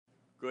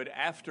Good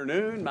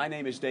afternoon. My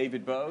name is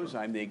David Bose.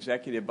 I'm the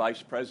Executive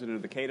Vice President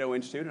of the Cato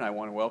Institute, and I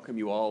want to welcome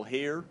you all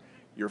here.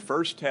 Your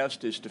first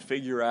test is to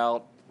figure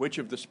out which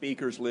of the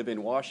speakers live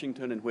in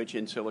Washington and which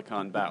in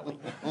Silicon Valley.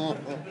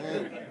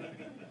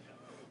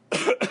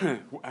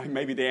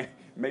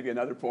 Maybe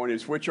another point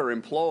is which are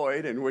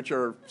employed and which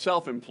are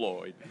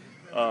self-employed.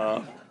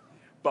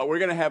 But we're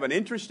going to have an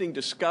interesting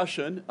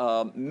discussion.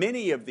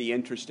 Many of the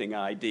interesting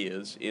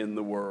ideas in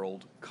the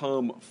world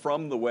come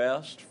from the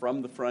West,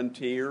 from the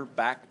frontier,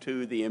 back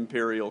to the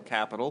imperial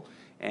capital,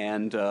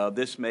 and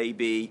this may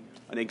be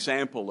an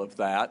example of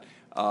that.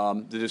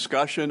 The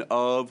discussion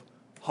of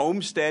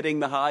homesteading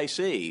the high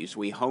seas.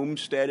 We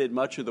homesteaded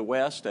much of the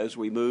West as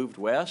we moved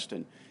west,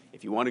 and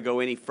if you want to go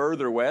any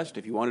further west,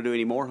 if you want to do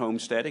any more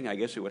homesteading, I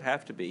guess it would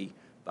have to be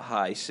the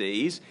high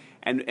seas.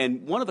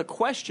 And one of the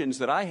questions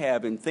that I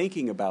have in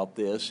thinking about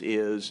this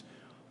is,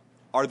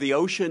 are the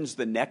oceans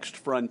the next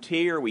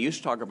frontier? We used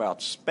to talk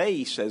about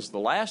space as the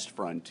last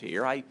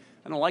frontier. I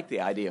don't like the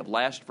idea of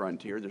last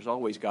frontier. There's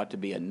always got to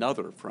be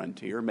another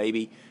frontier.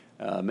 Maybe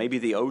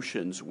the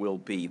oceans will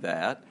be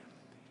that.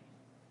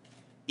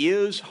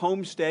 Is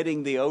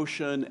homesteading the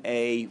ocean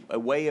a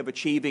way of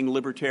achieving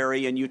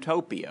libertarian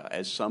utopia,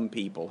 as some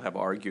people have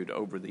argued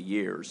over the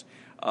years?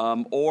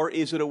 Or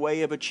is it a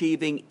way of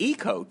achieving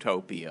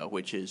ecotopia,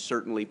 which is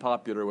certainly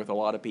popular with a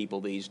lot of people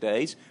these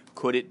days?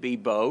 Could it be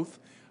both?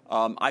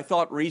 I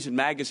thought Reason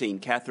Magazine,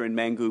 Catherine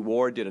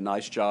Mangu-Ward did a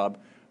nice job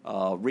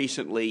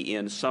recently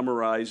in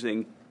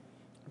summarizing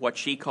what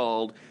she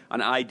called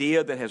an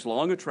idea that has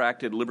long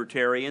attracted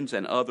libertarians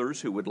and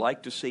others who would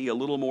like to see a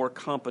little more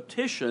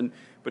competition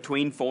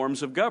between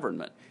forms of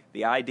government.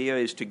 The idea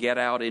is to get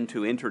out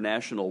into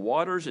international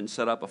waters and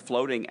set up a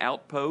floating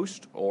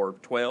outpost, or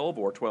 12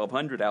 or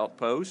 1,200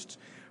 outposts,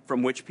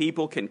 from which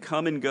people can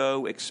come and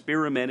go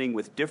experimenting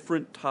with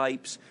different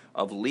types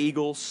of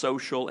legal,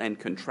 social, and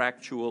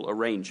contractual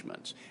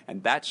arrangements.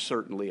 And that's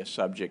certainly a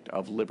subject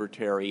of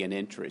libertarian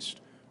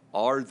interest.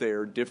 Are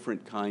there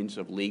different kinds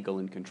of legal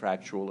and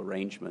contractual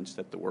arrangements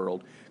that the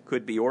world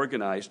could be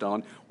organized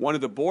on? One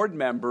of the board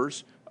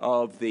members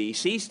of the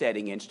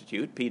Seasteading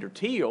Institute, Peter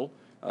Thiel,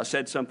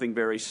 said something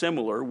very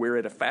similar. We're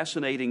at a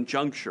fascinating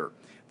juncture.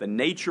 The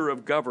nature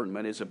of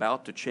government is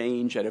about to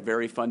change at a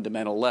very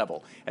fundamental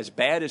level. As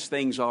bad as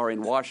things are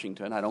in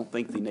Washington, I don't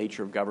think the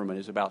nature of government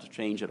is about to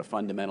change at a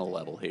fundamental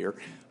level here.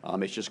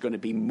 It's just going to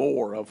be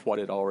more of what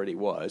it already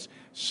was.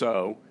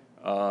 So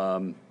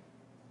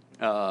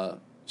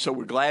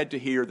we're glad to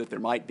hear that there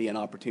might be an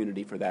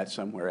opportunity for that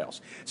somewhere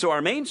else. So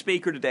our main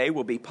speaker today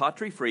will be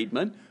Patri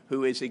Friedman,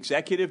 who is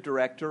Executive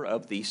Director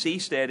of the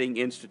Seasteading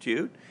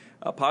Institute.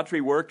 Patri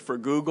worked for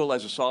Google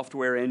as a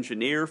software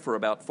engineer for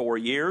about 4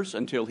 years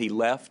until he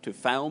left to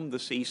found the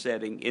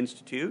Seasteading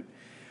Institute.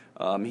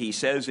 He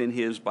says in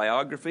his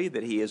biography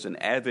that he is an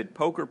avid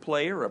poker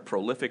player, a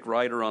prolific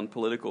writer on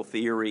political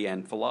theory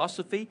and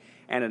philosophy,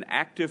 and an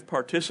active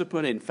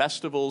participant in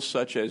festivals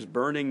such as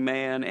Burning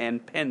Man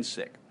and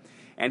Pensick.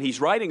 And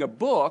he's writing a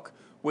book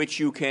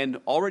which you can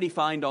already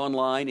find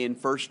online in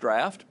first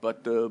draft,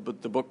 but the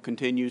book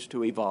continues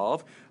to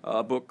evolve,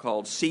 a book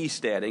called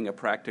Seasteading, A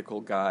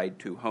Practical Guide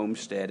to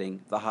Homesteading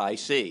the High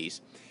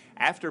Seas.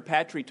 After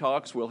Patri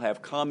talks, we'll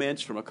have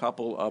comments from a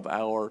couple of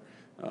our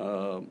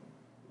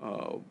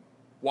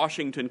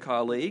Washington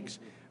colleagues.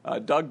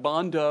 Doug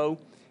Bondo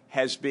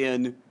has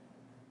been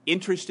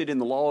interested in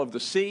the law of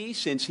the sea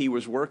since he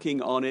was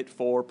working on it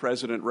for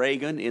President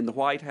Reagan in the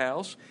White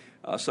House.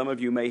 Some of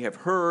you may have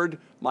heard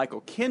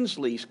Michael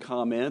Kinsley's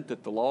comment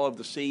that the law of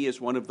the sea is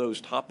one of those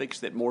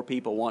topics that more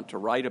people want to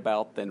write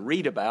about than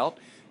read about.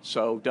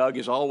 So Doug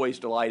is always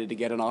delighted to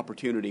get an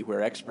opportunity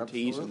where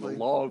expertise in the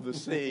law of the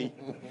sea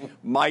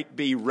might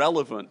be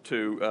relevant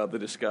to the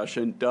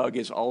discussion. Doug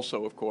is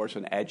also, of course,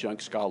 an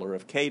adjunct scholar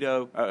of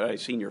Cato, a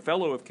senior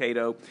fellow of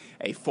Cato,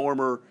 a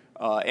former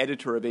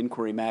editor of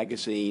Inquiry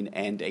Magazine,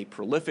 and a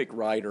prolific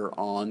writer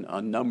on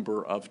a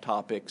number of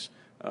topics,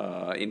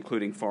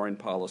 including foreign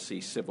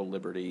policy, civil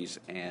liberties,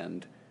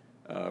 and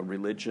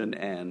religion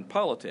and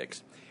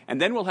politics. And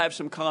then we'll have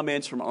some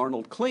comments from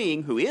Arnold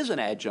Kling, who is an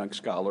adjunct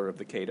scholar of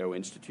the Cato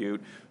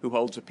Institute, who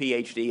holds a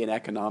PhD in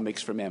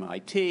economics from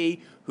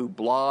MIT, who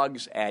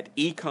blogs at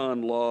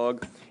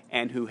EconLog,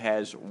 and who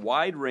has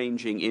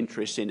wide-ranging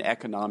interests in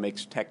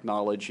economics,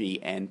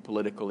 technology, and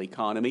political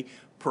economy.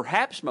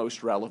 Perhaps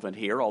most relevant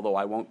here, although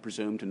I won't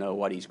presume to know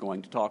what he's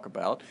going to talk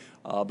about,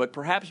 but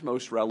perhaps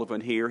most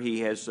relevant here,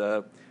 he has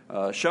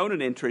shown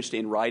an interest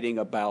in writing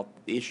about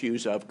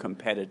issues of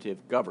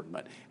competitive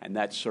government, and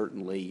that's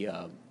certainly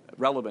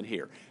relevant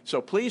here.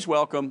 So please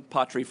welcome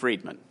Patri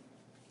Friedman.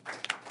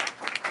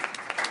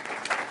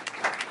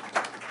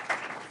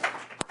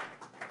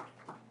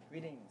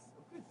 Greetings.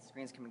 Oh, good. The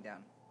screen's coming down.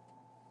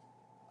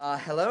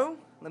 Hello.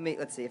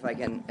 Let's see if I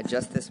can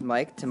adjust this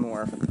mic to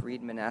more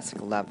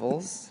Friedman-esque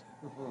levels.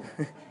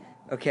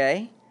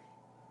 Okay.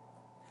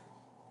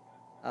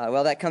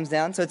 Well, that comes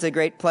down. So it's a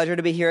great pleasure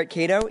to be here at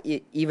Cato,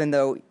 even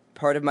though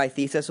part of my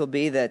thesis will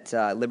be that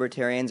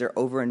libertarians are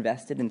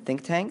overinvested in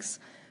think tanks.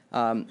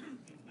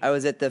 I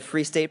was at the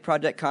Free State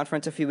Project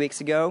conference a few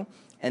weeks ago,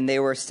 and they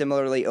were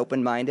similarly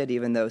open-minded,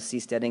 even though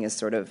seasteading is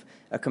sort of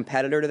a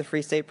competitor to the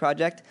Free State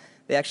Project.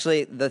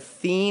 The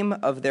theme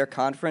of their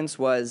conference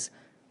was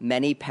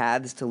many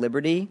paths to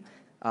liberty,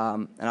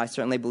 and I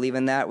certainly believe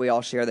in that. We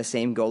all share the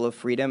same goal of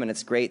freedom, and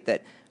it's great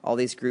that all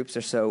these groups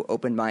are so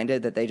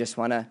open-minded that they just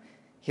want to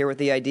hear what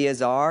the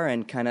ideas are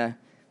and kind of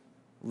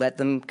let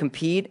them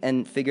compete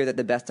and figure that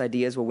the best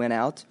ideas will win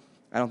out.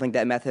 I don't think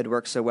that method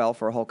works so well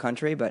for a whole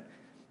country, but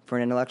for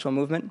an intellectual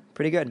movement,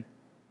 pretty good.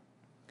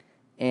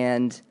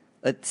 And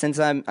since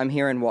I'm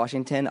here in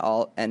Washington,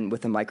 and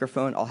with a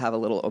microphone, I'll have a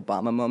little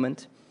Obama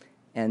moment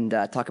and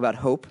talk about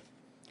hope.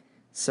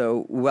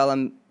 So while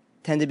I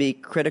tend to be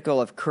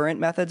critical of current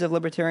methods of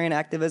libertarian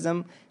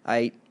activism,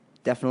 I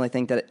definitely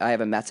think that I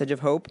have a message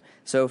of hope.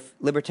 So if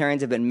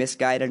libertarians have been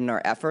misguided in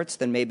our efforts,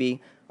 then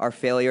maybe our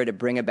failure to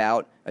bring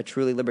about a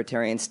truly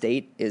libertarian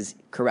state is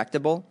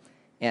correctable.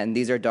 And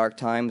these are dark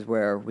times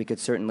where we could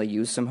certainly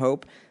use some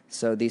hope.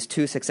 So these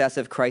two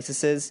successive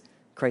crises,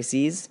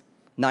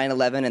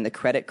 9/11 and the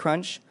credit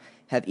crunch,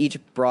 have each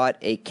brought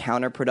a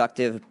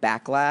counterproductive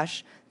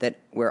backlash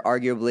where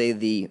arguably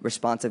the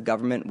responsive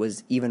government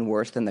was even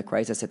worse than the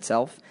crisis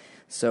itself.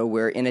 So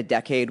we're in a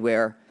decade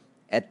where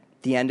at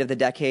the end of the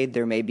decade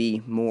there may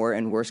be more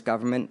and worse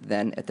government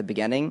than at the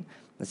beginning.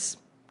 That's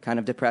kind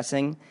of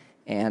depressing.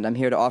 And I'm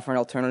here to offer an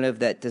alternative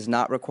that does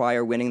not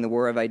require winning the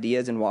war of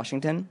ideas in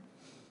Washington.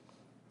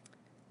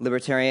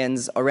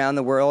 Libertarians around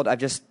the world, I've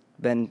just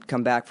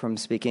come back from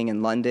speaking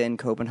in London,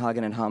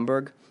 Copenhagen, and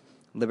Hamburg.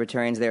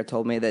 Libertarians there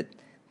told me that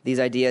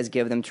these ideas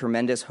give them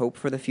tremendous hope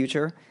for the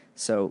future.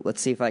 So let's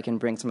see if I can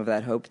bring some of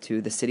that hope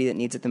to the city that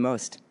needs it the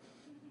most.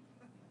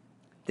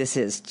 This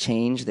is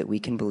change that we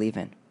can believe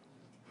in.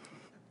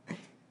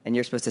 And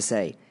you're supposed to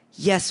say,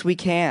 yes, we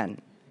can.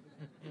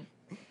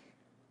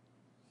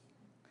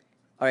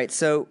 All right,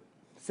 so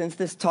since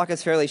this talk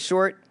is fairly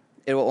short,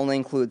 it will only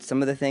include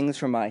some of the things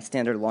from my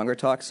standard longer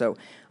talk. So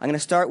I'm going to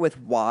start with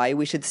why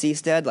we should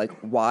seastead, like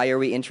why are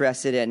we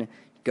interested in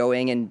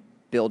going and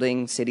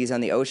building cities on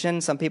the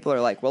ocean? Some people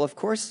are like, well, of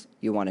course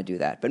you want to do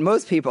that. But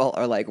most people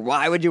are like,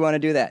 why would you want to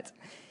do that?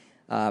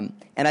 And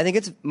I think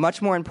it's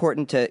much more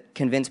important to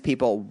convince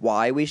people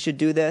why we should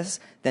do this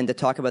than to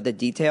talk about the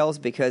details,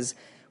 because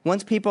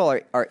once people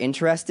are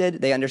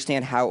interested, they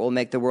understand how it will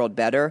make the world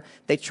better,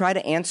 they try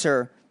to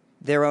answer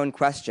their own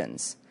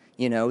questions.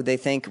 You know, they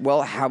think,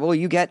 well, how will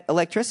you get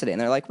electricity?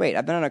 And they're like, wait,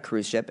 I've been on a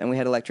cruise ship and we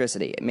had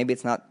electricity. Maybe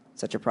it's not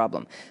such a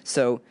problem.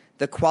 So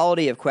the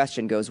quality of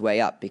question goes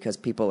way up because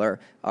people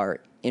are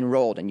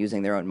enrolled in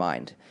using their own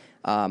mind.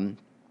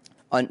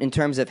 In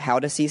terms of how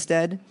to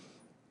seastead,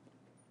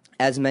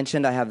 as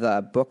mentioned, I have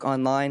the book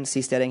online,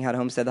 Seasteading, How to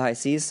Homestead the High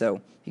Seas, so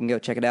you can go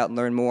check it out and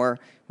learn more.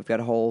 We've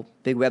got a whole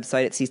big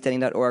website at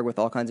seasteading.org with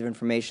all kinds of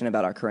information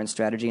about our current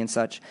strategy and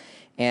such.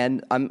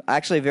 And I'm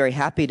actually very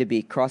happy to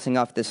be crossing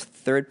off this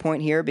third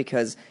point here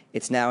because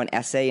it's now an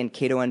essay in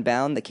Cato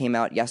Unbound that came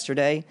out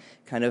yesterday,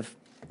 kind of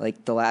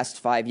like the last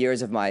 5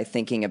 years of my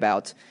thinking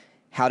about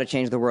how to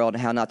change the world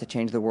and how not to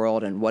change the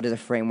world and what is a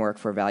framework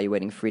for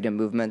evaluating freedom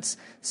movements.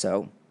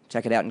 So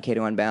check it out in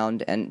Cato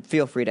Unbound, and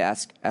feel free to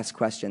ask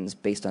questions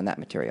based on that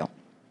material.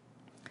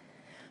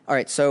 All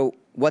right, so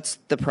what's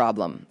the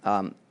problem?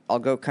 I'll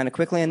go kind of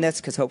quickly on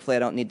this because hopefully I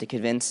don't need to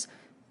convince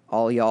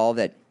all y'all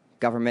that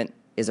government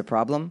is a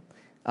problem.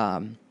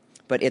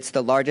 But it's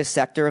the largest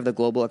sector of the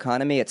global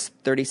economy. It's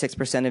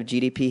 36% of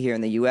GDP here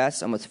in the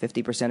U.S., almost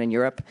 50% in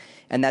Europe.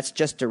 And that's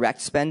just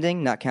direct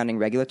spending, not counting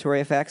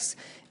regulatory effects.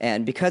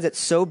 And because it's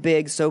so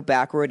big, so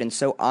backward, and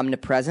so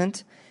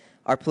omnipresent,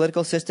 our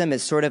political system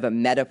is sort of a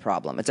meta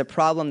problem. It's a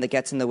problem that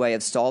gets in the way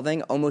of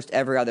solving almost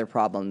every other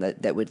problem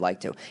that we'd like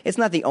to. It's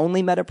not the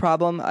only meta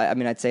problem. I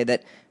mean, I'd say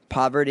that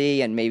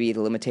poverty and maybe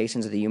the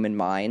limitations of the human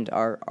mind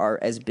are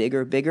as big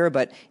or bigger,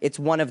 but it's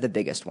one of the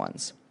biggest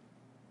ones.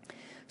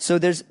 So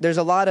there's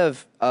a lot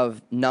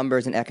of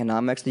numbers and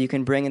economics that you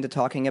can bring into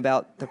talking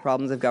about the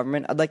problems of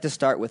government. I'd like to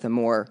start with a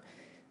more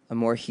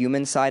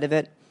human side of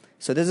it.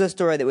 So this is a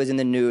story that was in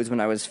the news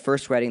when I was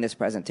first writing this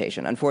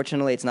presentation.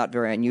 Unfortunately, it's not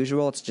very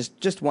unusual. It's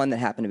just one that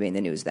happened to be in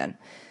the news then.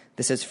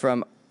 This is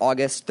from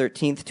August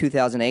 13th,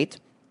 2008.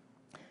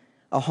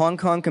 A Hong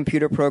Kong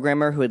computer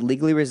programmer who had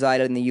legally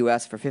resided in the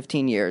U.S. for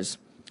 15 years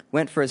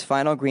went for his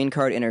final green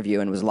card interview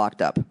and was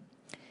locked up.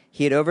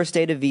 He had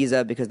overstayed a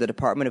visa because the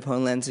Department of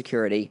Homeland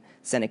Security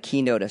sent a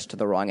key notice to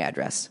the wrong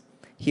address.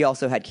 He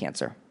also had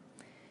cancer.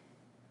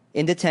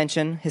 In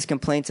detention, his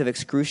complaints of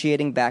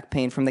excruciating back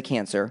pain from the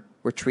cancer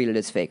were treated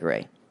as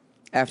fakery.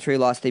 After he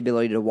lost the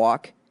ability to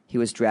walk, he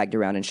was dragged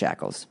around in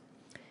shackles.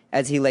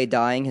 As he lay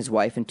dying, his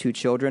wife and 2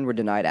 children were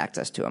denied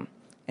access to him,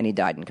 and he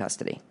died in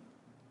custody.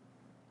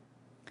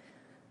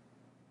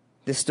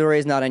 This story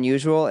is not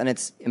unusual, and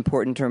it's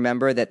important to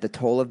remember that the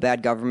toll of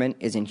bad government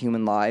is in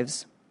human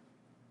lives.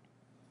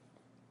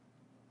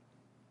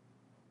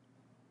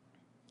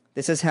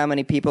 This is how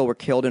many people were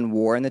killed in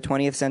war in the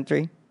 20th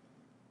century.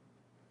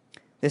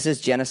 This is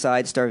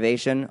genocide,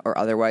 starvation, or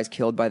otherwise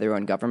killed by their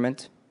own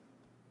government.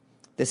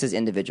 This is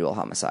individual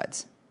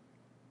homicides.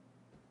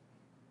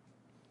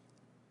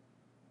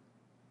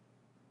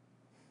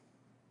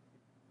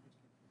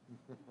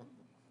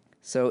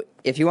 So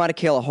if you want to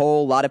kill a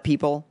whole lot of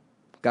people,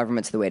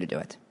 government's the way to do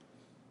it.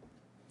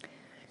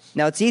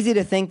 Now, it's easy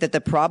to think that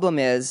the problem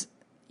is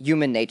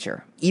human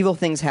nature. Evil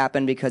things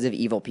happen because of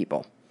evil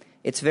people.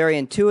 It's very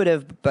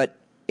intuitive, but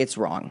it's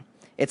wrong.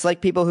 It's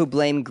like people who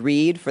blame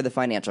greed for the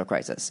financial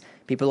crisis.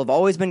 People have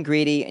always been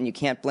greedy, and you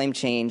can't blame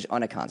change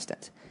on a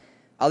constant.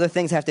 Other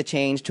things have to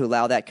change to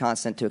allow that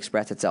constant to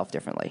express itself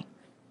differently.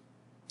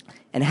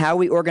 And how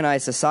we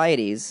organize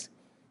societies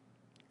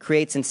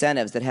creates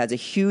incentives that has a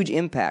huge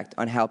impact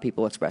on how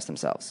people express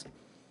themselves.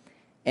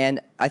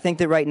 And I think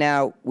that right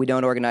now we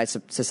don't organize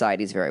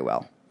societies very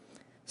well.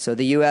 So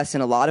the U.S.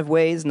 in a lot of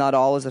ways, not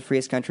all, is the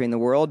freest country in the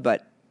world,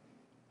 but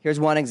here's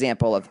one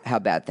example of how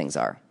bad things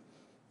are.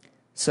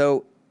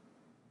 So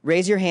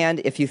raise your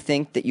hand if you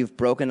think that you've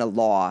broken a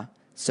law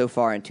so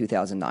far in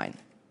 2009.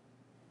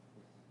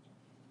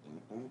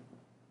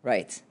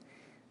 Right.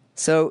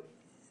 So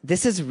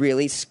this is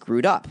really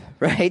screwed up,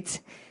 right?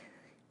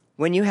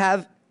 When you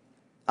have,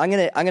 I'm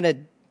gonna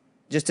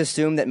just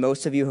assume that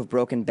most of you have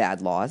broken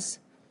bad laws,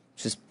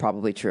 which is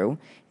probably true.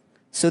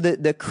 So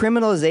the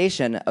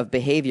criminalization of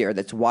behavior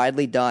that's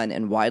widely done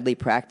and widely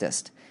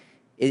practiced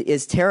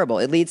is terrible.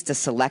 It leads to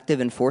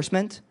selective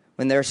enforcement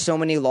when there are so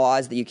many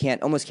laws that you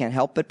almost can't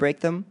help but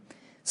break them.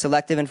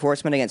 Selective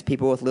enforcement against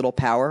people with little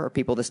power or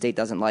people the state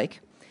doesn't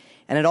like.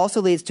 And it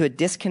also leads to a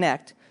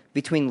disconnect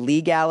between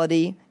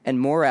legality and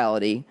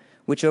morality,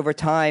 which over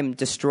time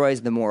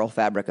destroys the moral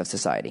fabric of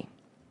society.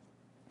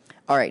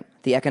 All right,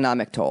 the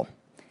economic toll.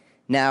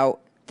 Now,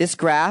 this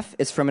graph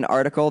is from an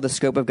article, The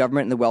Scope of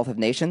Government and the Wealth of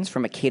Nations,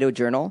 from a Cato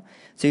journal.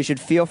 So you should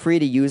feel free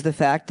to use the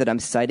fact that I'm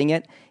citing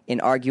it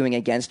in arguing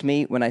against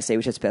me when I say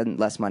we should spend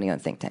less money on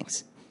think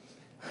tanks.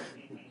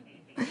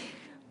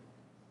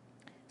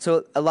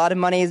 So a lot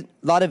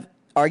of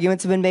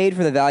arguments have been made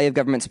for the value of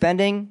government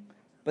spending,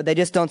 but they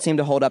just don't seem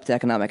to hold up to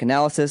economic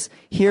analysis.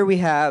 Here we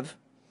have,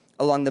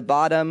 along the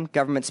bottom,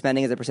 government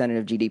spending as a percentage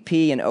of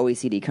GDP in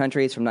OECD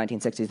countries from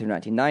 1960s through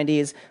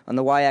 1990s. On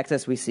the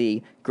y-axis, we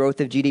see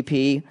growth of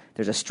GDP.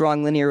 There's a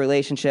strong linear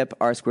relationship.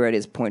 R squared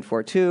is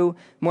 0.42.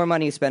 More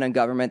money you spend on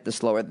government, the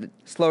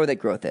slower that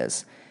growth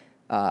is.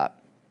 And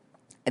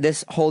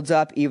this holds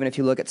up even if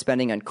you look at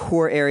spending on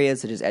core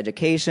areas such as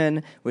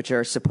education, which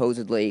are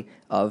supposedly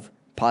of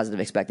positive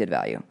expected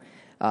value.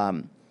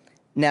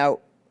 Now,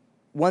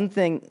 one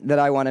thing that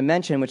I want to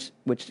mention,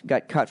 which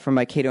got cut from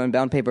my Cato and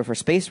Bound paper for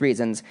space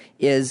reasons,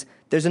 is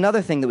there's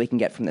another thing that we can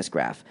get from this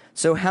graph.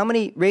 So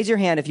raise your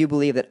hand if you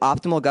believe that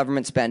optimal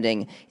government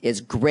spending is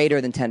greater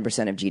than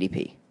 10% of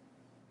GDP.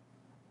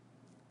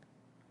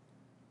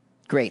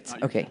 Great,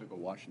 okay.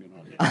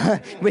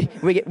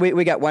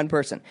 we got one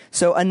person.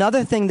 So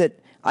another thing that,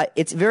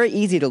 it's very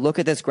easy to look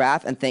at this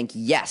graph and think,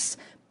 yes,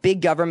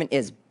 big government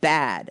is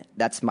bad.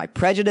 That's my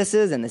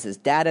prejudices, and this is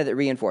data that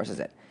reinforces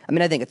it. I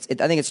mean, I think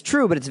it's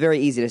true, but it's very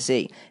easy to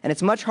see. And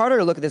it's much harder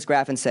to look at this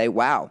graph and say,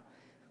 wow,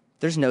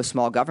 there's no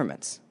small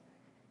governments.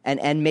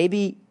 And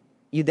maybe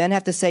you then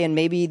have to say, and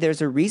maybe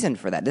there's a reason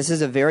for that. This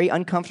is a very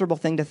uncomfortable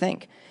thing to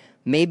think.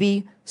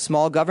 Maybe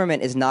small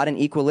government is not in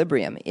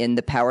equilibrium in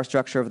the power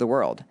structure of the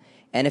world.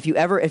 And if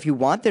you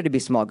want there to be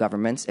small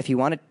governments, if you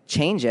want to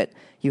change it,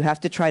 you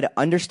have to try to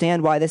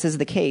understand why this is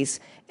the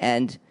case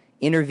and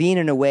intervene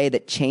in a way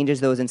that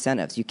changes those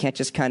incentives. You can't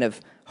just kind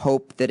of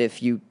hope that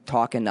if you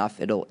talk enough,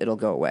 it'll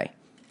go away.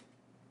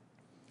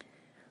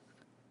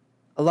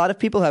 A lot of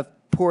people have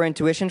poor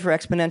intuition for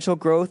exponential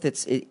growth.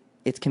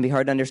 It can be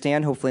hard to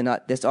understand, hopefully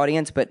not this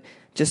audience, but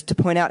just to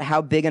point out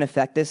how big an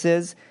effect this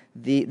is,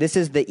 this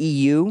is the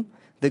EU.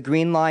 The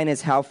green line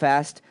is how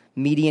fast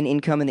median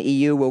income in the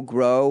EU will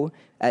grow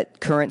at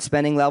current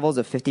spending levels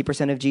of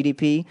 50% of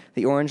GDP.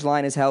 The orange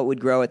line is how it would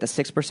grow at the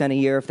 6% a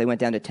year if they went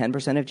down to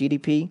 10% of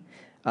GDP.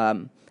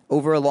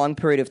 Over a long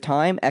period of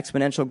time,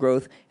 exponential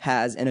growth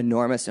has an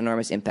enormous,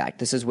 enormous impact.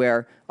 This is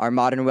where our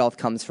modern wealth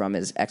comes from,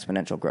 is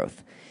exponential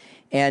growth.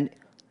 And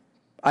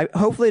I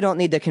hopefully don't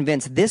need to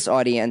convince this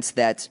audience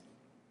that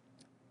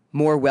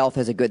more wealth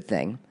is a good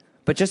thing.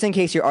 But just in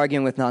case you're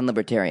arguing with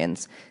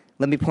non-libertarians,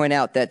 let me point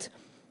out that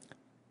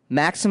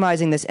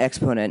maximizing this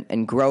exponent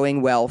and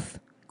growing wealth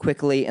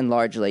quickly and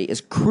largely is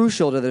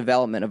crucial to the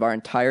development of our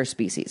entire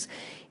species.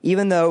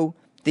 Even though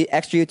the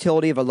extra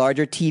utility of a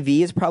larger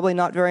TV is probably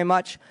not very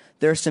much,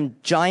 there are some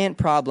giant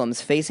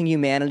problems facing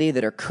humanity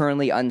that are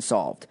currently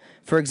unsolved.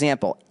 For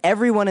example,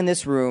 everyone in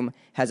this room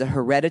has a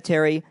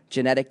hereditary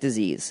genetic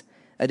disease,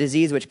 a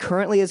disease which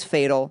currently is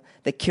fatal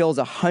that kills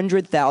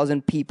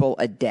 100,000 people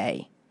a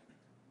day.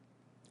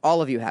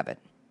 All of you have it.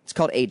 It's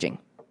called aging.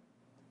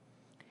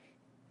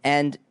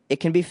 And it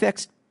can be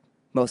fixed,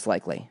 most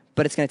likely,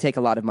 but it's going to take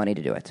a lot of money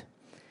to do it.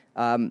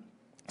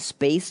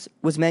 Space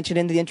was mentioned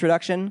in the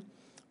introduction.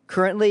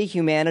 Currently,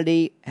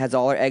 humanity has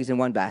all our eggs in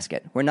one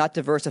basket. We're not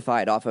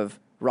diversified off of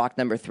rock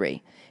number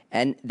 3.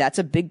 And that's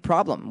a big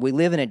problem. We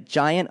live in a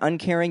giant,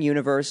 uncaring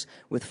universe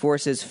with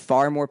forces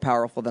far more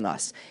powerful than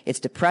us. It's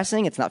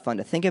depressing. It's not fun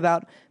to think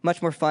about.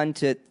 Much more fun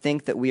to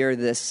think that we are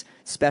this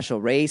special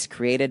race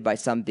created by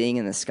some being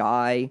in the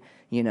sky,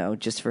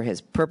 just for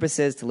his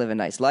purposes to live a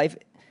nice life.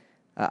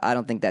 I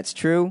don't think that's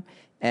true.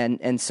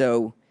 And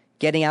so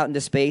getting out into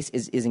space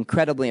is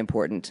incredibly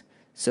important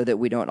so that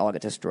we don't all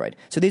get destroyed.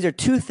 So these are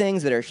two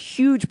things that are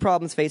huge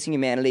problems facing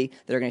humanity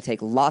that are going to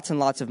take lots and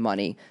lots of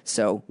money,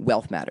 so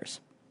wealth matters.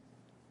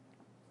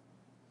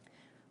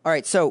 All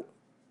right, so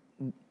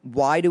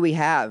why do we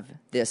have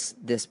this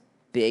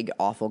big,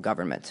 awful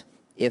government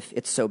if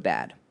it's so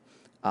bad?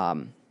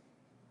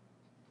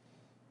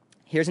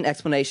 Here's an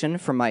explanation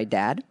from my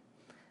dad.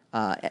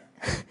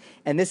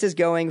 And this is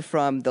going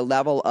from the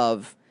level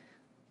of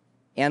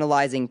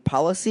analyzing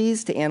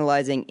policies to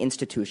analyzing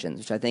institutions,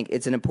 which I think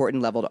it's an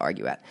important level to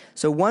argue at.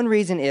 So one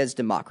reason is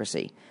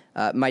democracy.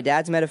 My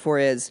dad's metaphor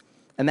is,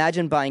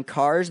 imagine buying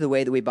cars the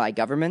way that we buy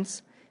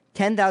governments.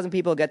 10,000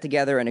 people get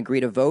together and agree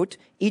to vote,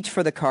 each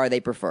for the car they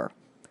prefer.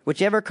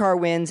 Whichever car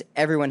wins,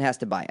 everyone has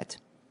to buy it.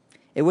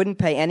 It wouldn't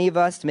pay any of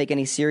us to make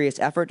any serious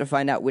effort to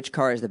find out which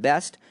car is the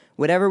best.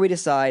 Whatever we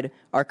decide,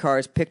 our car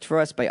is picked for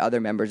us by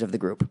other members of the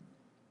group.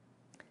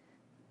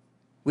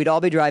 We'd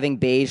all be driving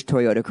beige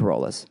Toyota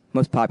Corollas,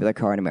 most popular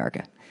car in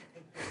America.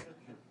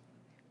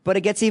 But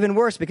it gets even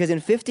worse because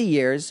in 50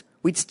 years,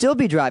 we'd still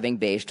be driving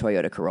beige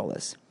Toyota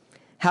Corollas.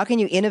 How can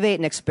you innovate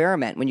and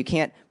experiment when you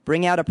can't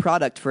bring out a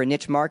product for a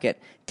niche market,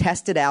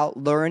 test it out,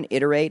 learn,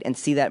 iterate, and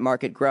see that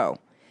market grow?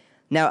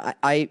 Now,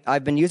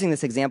 I've been using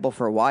this example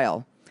for a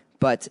while,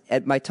 but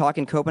at my talk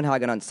in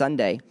Copenhagen on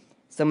Sunday,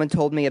 someone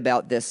told me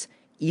about this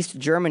East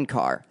German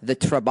car, the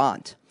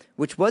Trabant,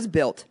 which was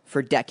built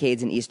for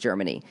decades in East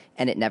Germany,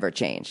 and it never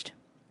changed.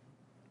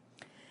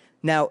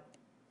 Now,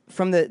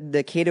 from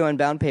the Cato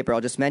Unbound paper,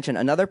 I'll just mention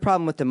another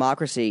problem with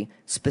democracy,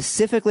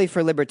 specifically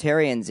for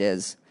libertarians,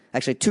 is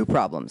actually two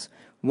problems.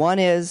 One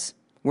is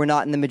we're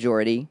not in the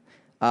majority.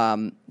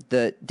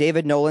 The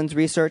David Nolan's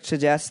research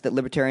suggests that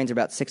libertarians are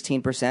about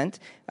 16%.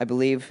 I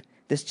believe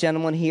this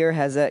gentleman here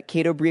has a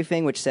Cato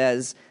briefing which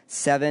says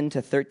 7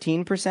 to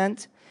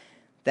 13%.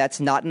 That's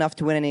not enough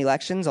to win any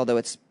elections, although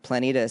it's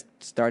plenty to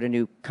start a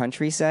new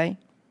country, say.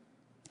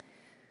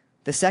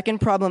 The second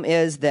problem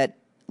is that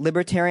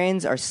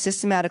libertarians are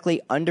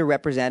systematically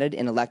underrepresented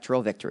in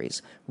electoral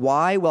victories.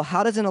 Why? Well,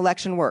 how does an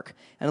election work?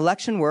 An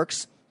election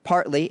works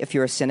partly, if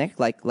you're a cynic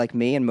like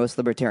me and most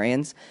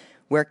libertarians,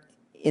 where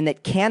in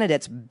that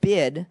candidates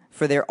bid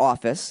for their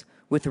office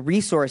with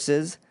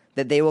resources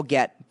that they will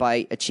get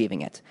by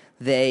achieving it.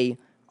 They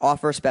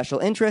offer special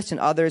interests and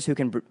others who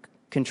can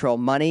control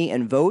money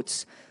and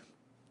votes,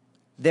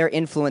 their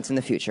influence in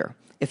the future.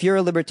 If you're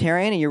a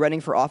libertarian and you're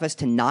running for office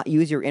to not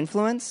use your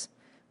influence,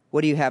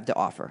 what do you have to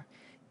offer?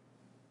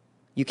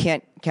 You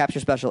can't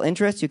capture special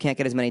interests. You can't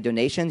get as many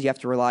donations. You have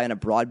to rely on a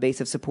broad base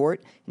of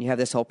support. And you have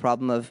this whole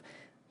problem of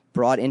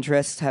broad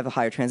interests have a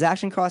higher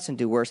transaction costs and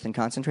do worse than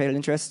concentrated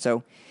interests.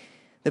 So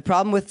the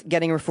problem with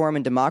getting reform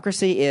in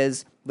democracy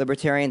is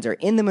libertarians are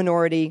in the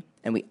minority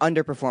and we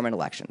underperform in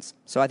elections.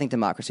 So I think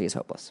democracy is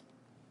hopeless.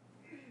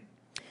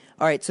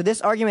 All right, so this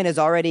argument is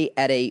already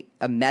at a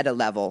meta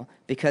level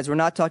because we're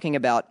not talking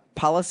about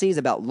policies,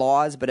 about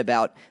laws, but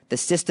about the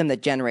system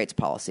that generates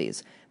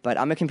policies. But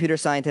I'm a computer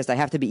scientist. I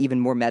have to be even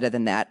more meta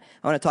than that.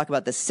 I want to talk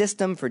about the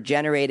system for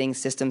generating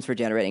systems for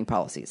generating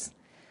policies.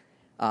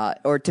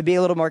 Or to be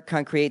a little more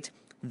concrete,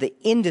 the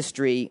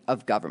industry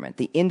of government,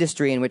 the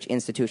industry in which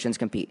institutions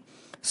compete.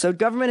 So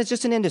government is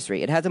just an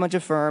industry. It has a bunch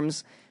of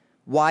firms.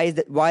 Why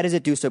does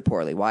it do so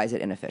poorly? Why is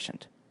it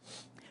inefficient?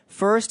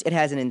 First, it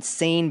has an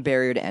insane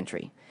barrier to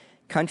entry.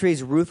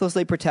 Countries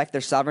ruthlessly protect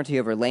their sovereignty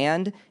over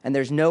land, and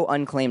there's no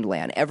unclaimed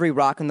land. Every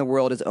rock in the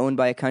world is owned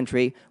by a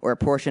country or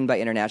apportioned by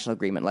international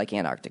agreement, like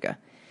Antarctica.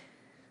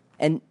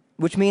 And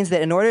which means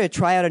that in order to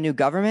try out a new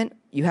government,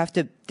 you have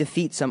to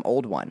defeat some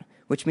old one,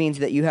 which means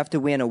that you have to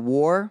win a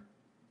war,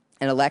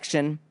 an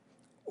election,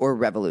 or a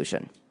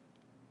revolution.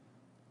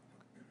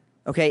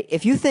 Okay,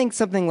 if you think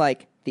something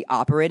like the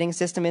operating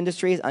system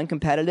industry is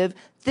uncompetitive,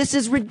 this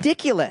is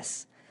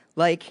ridiculous.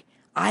 Like,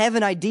 I have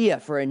an idea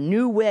for a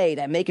new way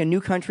to make a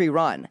new country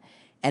run.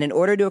 And in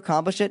order to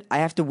accomplish it, I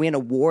have to win a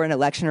war, an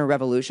election, or a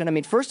revolution. I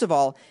mean, first of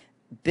all,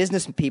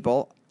 business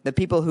people, the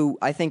people who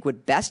I think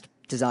would best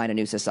design a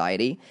new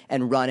society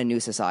and run a new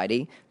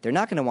society, they're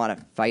not going to want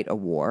to fight a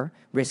war,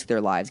 risk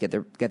their lives, get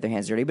their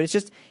hands dirty. But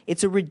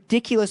it's a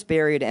ridiculous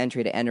barrier to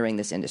entry to entering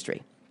this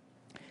industry.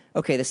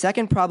 Okay, the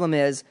second problem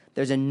is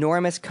there's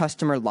enormous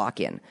customer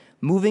lock-in.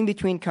 Moving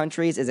between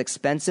countries is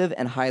expensive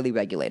and highly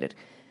regulated.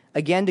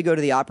 Again, to go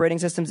to the operating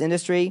systems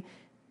industry,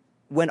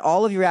 when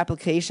all of your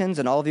applications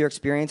and all of your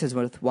experiences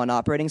with one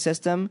operating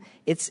system,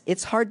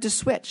 it's hard to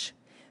switch.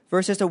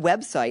 Versus a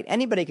website,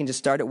 anybody can just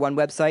start at one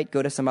website,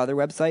 go to some other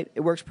website.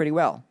 It works pretty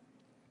well.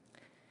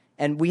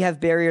 And we have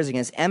barriers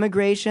against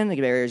emigration,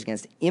 barriers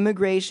against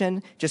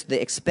immigration, just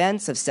the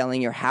expense of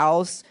selling your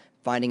house,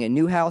 finding a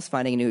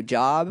new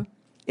job.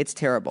 It's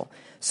terrible.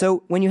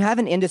 So when you have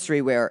an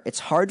industry where it's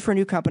hard for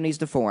new companies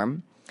to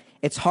form,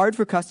 it's hard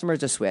for customers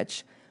to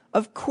switch,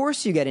 of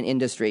course you get an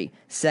industry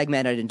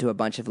segmented into a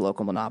bunch of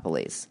local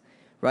monopolies,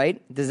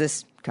 right? Does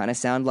this kind of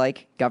sound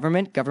like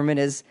government? Government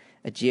is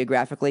a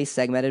geographically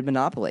segmented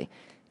monopoly.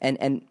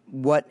 And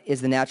what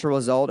is the natural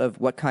result of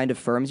what kind of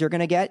firms you're going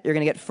to get? You're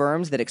going to get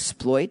firms that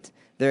exploit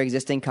their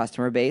existing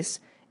customer base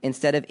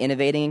instead of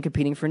innovating and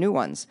competing for new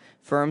ones.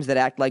 Firms that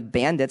act like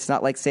bandits,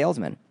 not like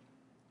salesmen.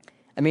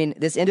 I mean,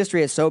 this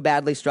industry is so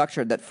badly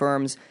structured that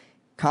firms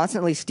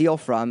constantly steal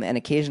from and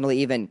occasionally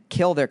even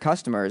kill their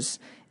customers,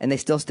 and they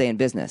still stay in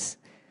business.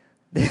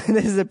 This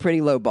is a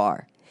pretty low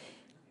bar.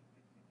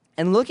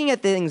 And looking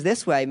at things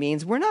this way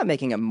means we're not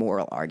making a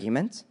moral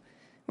argument.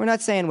 We're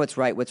not saying what's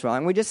right, what's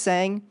wrong. We're just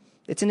saying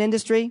it's an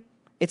industry,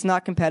 it's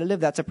not competitive,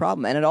 that's a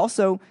problem. And it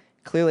also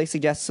clearly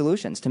suggests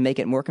solutions to make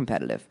it more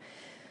competitive.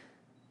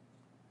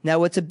 Now,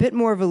 what's a bit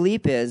more of a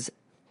leap is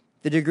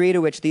the degree to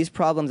which these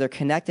problems are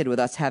connected with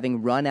us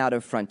having run out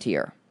of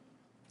frontier.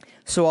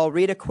 So I'll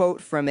read a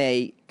quote from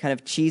a kind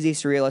of cheesy,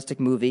 surrealistic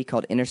movie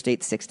called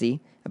Interstate 60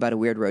 about a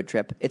weird road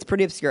trip. It's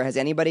pretty obscure. Has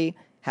anybody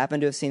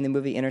happened to have seen the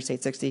movie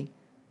Interstate 60?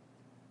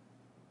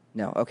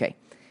 No? Okay.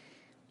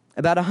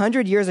 About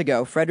 100 years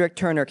ago, Frederick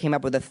Turner came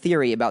up with a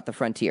theory about the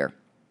frontier.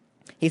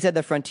 He said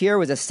the frontier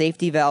was a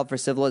safety valve for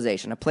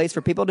civilization, a place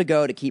for people to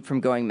go to keep from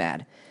going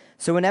mad.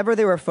 So whenever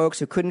there were folks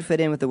who couldn't fit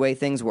in with the way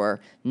things were,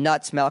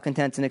 nuts,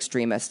 malcontents, and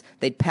extremists,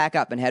 they'd pack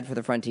up and head for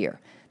the frontier.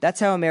 That's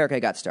how America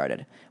got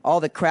started. All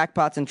the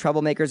crackpots and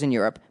troublemakers in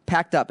Europe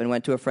packed up and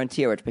went to a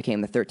frontier which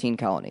became the 13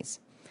 colonies.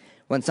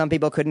 When some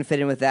people couldn't fit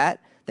in with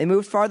that, they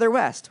moved farther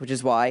west, which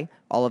is why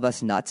all of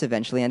us nuts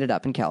eventually ended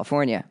up in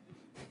California.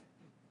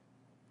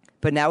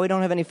 But now we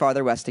don't have any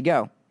farther west to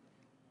go.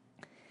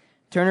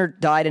 Turner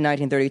died in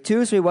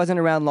 1932, so he wasn't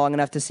around long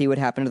enough to see what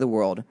happened to the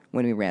world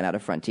when we ran out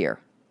of frontier.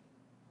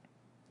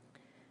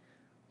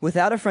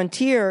 Without a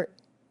frontier,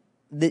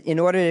 in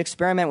order to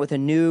experiment with a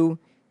new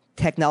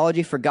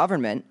technology for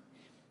government,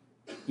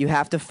 you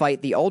have to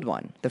fight the old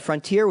one. The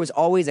frontier was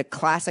always a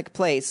classic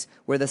place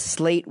where the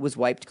slate was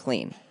wiped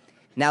clean.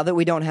 Now that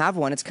we don't have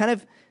one, it's kind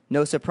of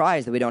no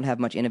surprise that we don't have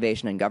much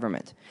innovation in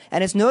government.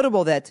 And it's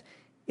notable that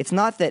it's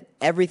not that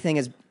everything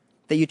is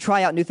that you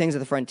try out new things at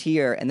the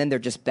frontier and then they're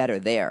just better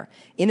there.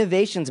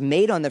 Innovations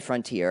made on the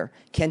frontier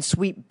can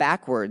sweep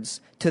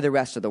backwards to the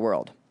rest of the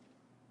world.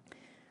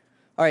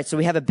 All right, so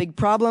we have a big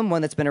problem,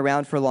 one that's been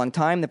around for a long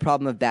time, the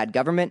problem of bad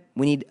government.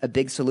 We need a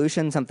big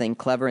solution, something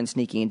clever and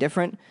sneaky and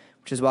different,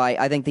 which is why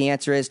I think the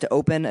answer is to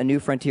open a new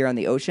frontier on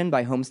the ocean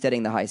by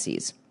homesteading the high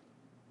seas.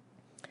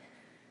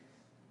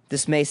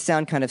 This may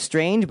sound kind of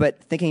strange,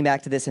 but thinking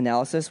back to this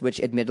analysis,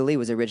 which admittedly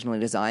was originally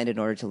designed in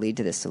order to lead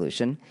to this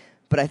solution,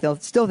 but I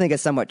still think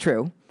it's somewhat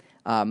true.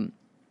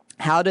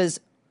 How does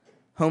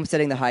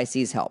homesteading the high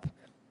seas help?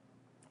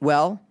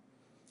 Well,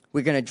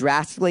 we're going to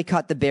drastically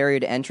cut the barrier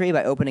to entry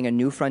by opening a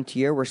new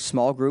frontier where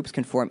small groups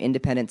can form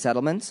independent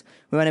settlements.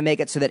 We want to make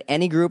it so that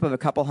any group of a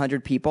couple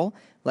hundred people,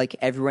 like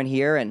everyone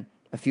here and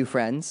a few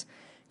friends,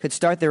 could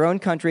start their own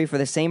country for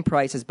the same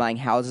price as buying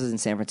houses in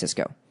San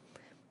Francisco.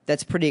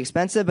 That's pretty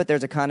expensive, but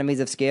there's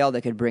economies of scale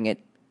that could bring it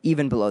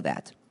even below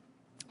that.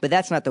 But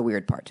that's not the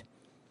weird part.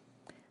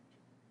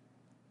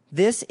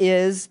 This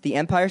is the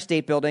Empire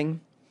State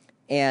Building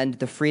and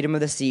the Freedom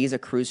of the Seas, a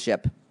cruise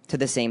ship, to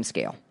the same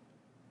scale.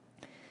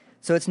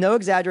 So it's no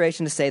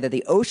exaggeration to say that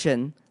the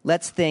ocean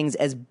lets things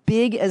as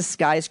big as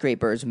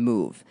skyscrapers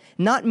move.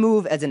 Not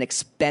move as an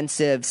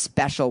expensive,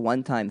 special,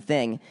 one-time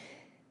thing.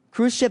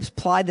 Cruise ships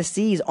ply the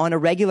seas on a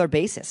regular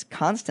basis,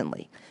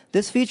 constantly.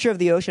 This feature of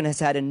the ocean has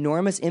had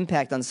enormous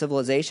impact on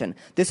civilization.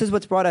 This is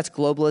what's brought us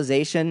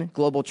globalization,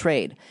 global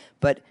trade.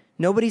 But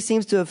nobody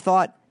seems to have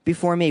thought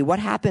before me, what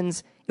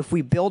happens if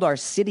we build our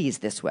cities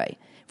this way?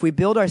 If we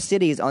build our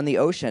cities on the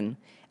ocean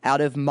out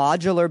of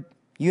modular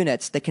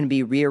units that can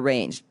be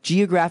rearranged,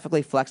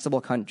 geographically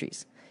flexible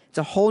countries. It's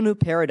a whole new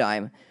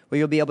paradigm where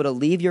you'll be able to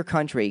leave your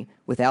country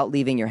without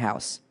leaving your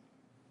house.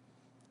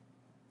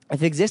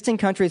 If existing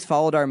countries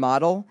followed our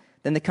model,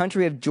 then the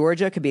country of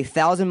Georgia could be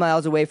 1,000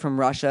 miles away from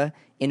Russia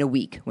in a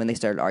week when they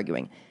started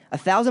arguing.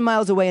 1,000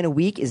 miles away in a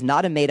week is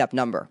not a made-up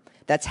number.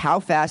 That's how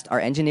fast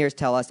our engineers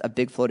tell us a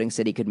big floating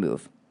city could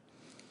move.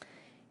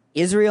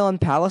 Israel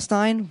and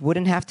Palestine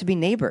wouldn't have to be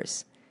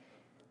neighbors.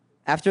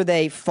 After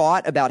they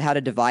fought about how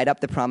to divide up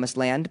the promised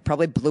land,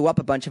 probably blew up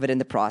a bunch of it in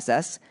the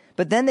process,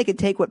 but then they could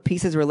take what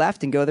pieces were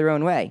left and go their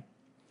own way.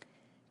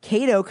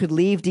 Cato could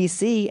leave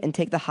D.C. and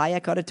take the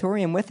Hayek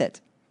Auditorium with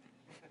it.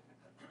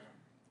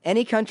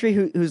 Any country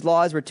whose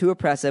laws were too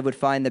oppressive would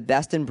find the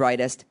best and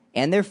brightest,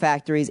 and their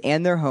factories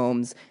and their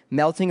homes,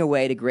 melting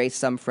away to grace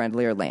some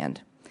friendlier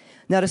land.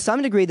 Now, to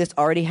some degree, this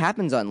already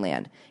happens on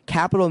land.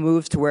 Capital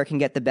moves to where it can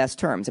get the best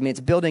terms. I mean, it's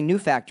building new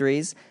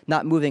factories,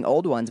 not moving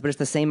old ones, but it's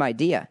the same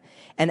idea.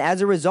 And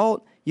as a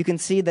result, you can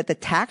see that the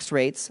tax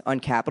rates on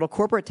capital,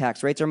 corporate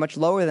tax rates, are much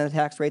lower than the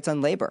tax rates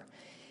on labor.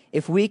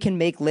 If we can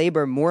make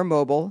labor more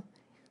mobile,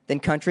 then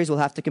countries will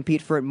have to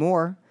compete for it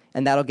more,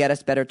 and that'll get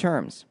us better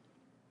terms.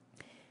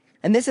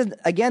 And this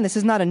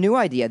is not a new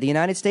idea. The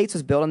United States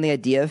was built on the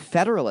idea of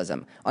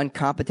federalism, on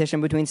competition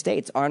between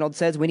states. Arnold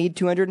says we need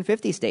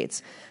 250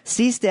 states.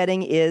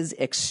 Seasteading is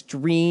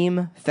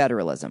extreme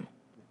federalism.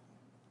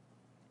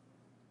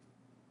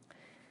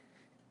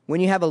 When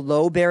you have a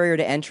low barrier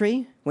to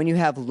entry, when you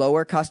have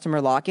lower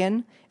customer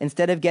lock-in,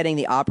 instead of getting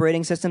the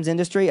operating systems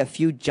industry, a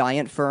few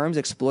giant firms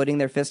exploiting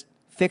their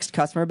fixed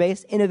customer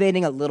base,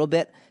 innovating a little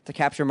bit to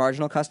capture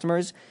marginal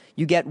customers,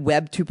 you get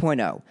Web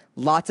 2.0.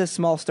 Lots of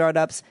small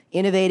startups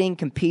innovating,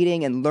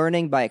 competing, and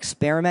learning by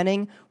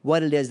experimenting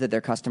what it is that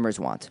their customers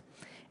want.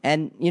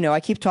 And, I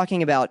keep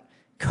talking about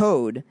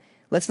code.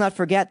 Let's not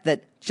forget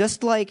that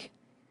just like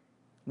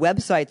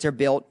websites are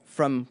built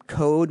from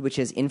code, which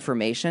is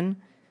information,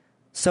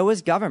 so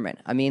is government.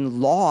 I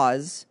mean,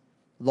 laws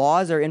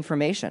are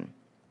information.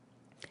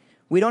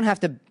 We don't have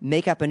to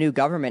make up a new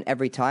government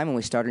every time when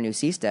we start a new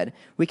seastead.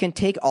 We can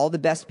take all the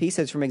best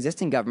pieces from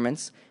existing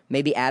governments,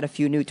 maybe add a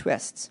few new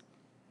twists.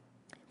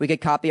 We could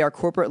copy our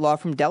corporate law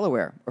from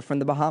Delaware or from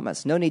the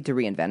Bahamas. No need to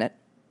reinvent it.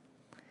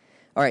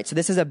 All right, so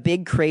this is a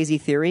big, crazy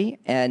theory,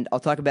 and I'll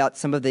talk about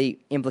some of the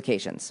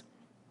implications.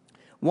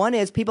 One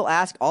is people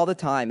ask all the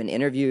time in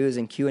interviews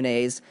and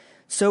Q&As,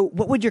 so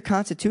what would your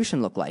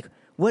constitution look like?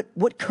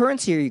 What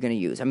currency are you going to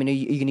use? I mean, are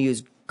you going to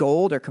use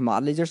gold or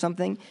commodities or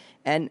something?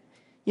 And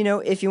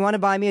if you want to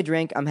buy me a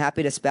drink, I'm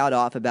happy to spout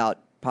off about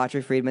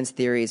Patri Friedman's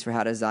theories for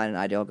how to design an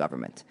ideal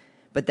government.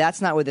 But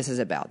that's not what this is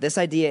about. This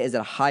idea is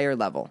at a higher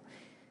level.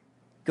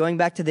 Going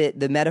back to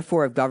the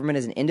metaphor of government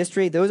as an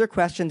industry, those are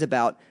questions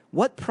about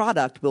what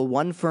product will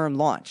one firm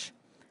launch?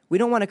 We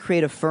don't want to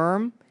create a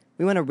firm.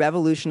 We want to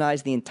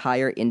revolutionize the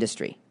entire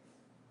industry.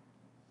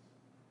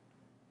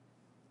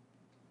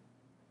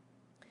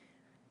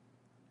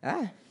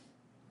 All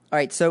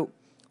right, so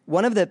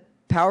one of the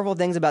powerful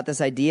things about this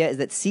idea is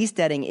that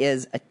seasteading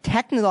is a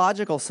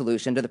technological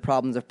solution to the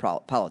problems of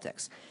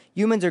politics.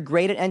 Humans are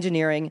great at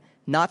engineering,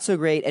 not so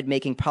great at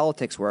making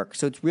politics work,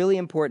 so it's really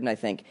important, I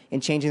think, in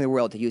changing the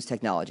world to use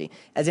technology.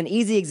 As an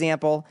easy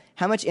example,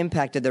 how much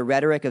impact did the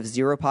rhetoric of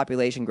zero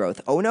population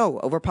growth, oh no,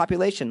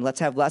 overpopulation, let's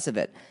have less of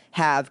it,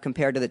 have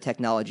compared to the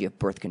technology of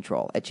birth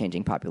control at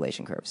changing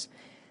population curves?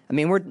 I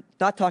mean, we're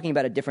not talking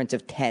about a difference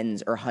of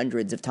tens or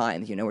hundreds of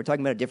times, we're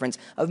talking about a difference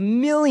of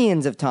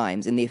millions of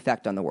times in the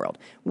effect on the world.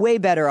 Way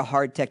better a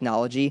hard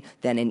technology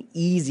than an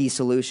easy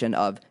solution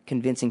of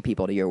convincing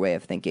people to your way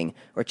of thinking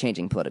or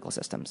changing political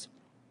systems.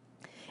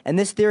 And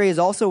this theory is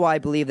also why I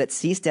believe that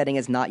seasteading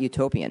is not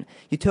utopian.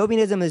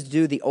 Utopianism is to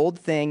do the old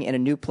thing in a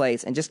new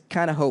place and just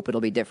kind of hope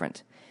it'll be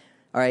different.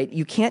 All right,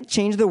 you can't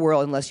change the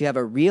world unless you have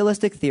a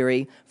realistic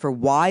theory for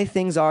why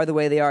things are the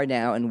way they are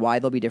now and why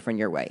they'll be different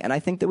your way. And I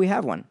think that we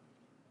have one.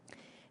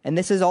 And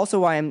this is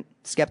also why I'm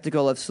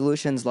skeptical of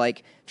solutions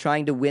like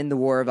trying to win the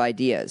war of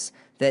ideas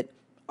that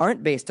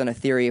aren't based on a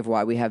theory of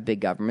why we have big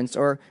governments,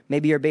 or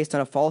maybe are based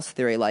on a false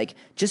theory like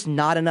just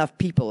not enough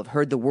people have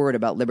heard the word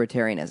about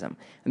libertarianism.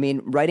 I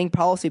mean, writing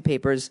policy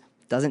papers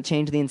doesn't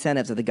change the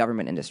incentives of the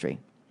government industry.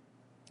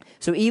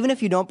 So even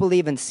if you don't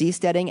believe in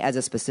seasteading as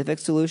a specific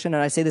solution,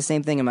 and I say the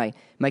same thing in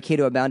my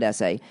Cato Abound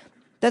essay,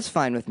 that's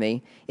fine with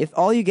me. If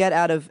all you get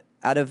out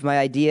of my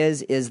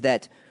ideas is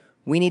that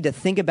we need to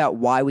think about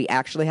why we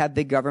actually have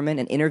big government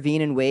and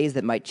intervene in ways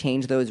that might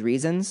change those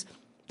reasons,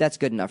 that's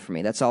good enough for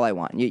me. That's all I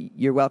want.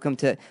 You're welcome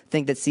to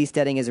think that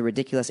seasteading is a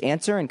ridiculous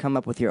answer and come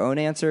up with your own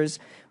answers.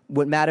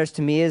 What matters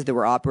to me is that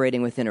we're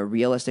operating within a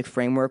realistic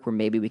framework where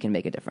maybe we can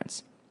make a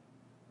difference.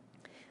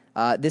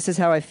 This is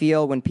how I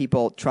feel when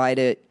people try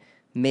to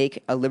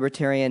make a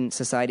libertarian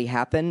society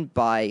happen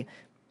by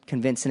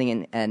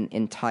convincing an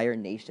entire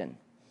nation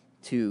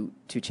to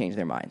change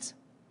their minds.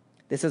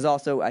 This is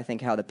also, I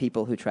think, how the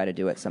people who try to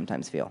do it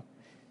sometimes feel.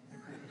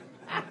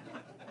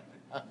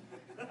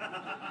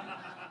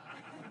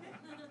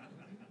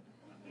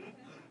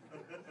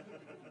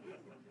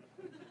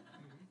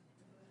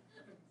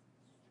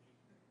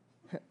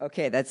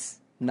 Okay, that's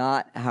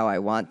not how I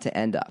want to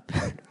end up.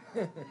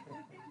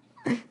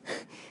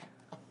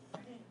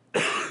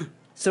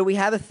 So we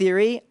have a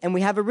theory, and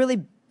we have a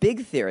really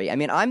big theory. I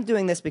mean, I'm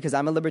doing this because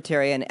I'm a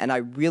libertarian, and I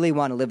really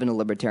want to live in a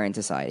libertarian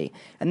society.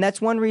 And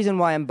that's one reason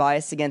why I'm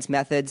biased against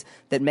methods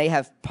that may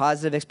have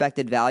positive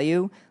expected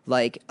value,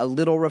 like a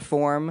little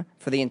reform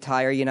for the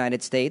entire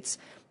United States,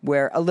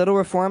 where a little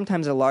reform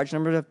times a large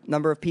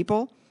number of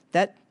people,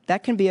 that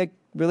can be a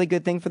really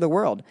good thing for the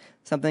world.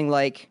 Something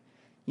like,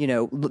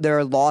 there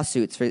are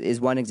lawsuits, is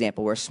one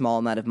example where a small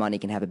amount of money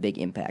can have a big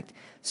impact.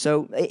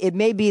 So it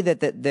may be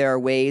that there are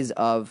ways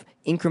of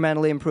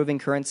incrementally improving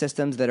current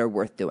systems that are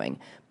worth doing.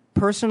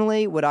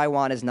 Personally, what I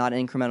want is not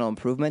an incremental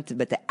improvement,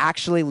 but to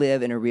actually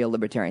live in a real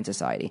libertarian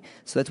society.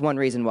 So that's one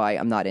reason why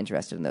I'm not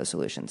interested in those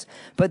solutions.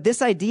 But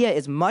this idea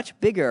is much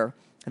bigger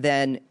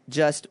than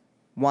just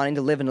wanting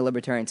to live in a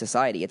libertarian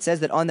society. It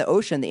says that on the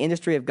ocean, the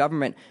industry of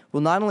government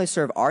will not only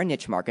serve our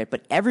niche market,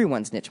 but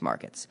everyone's niche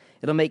markets.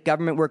 It'll make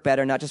government work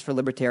better, not just for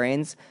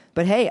libertarians,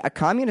 but hey, a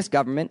communist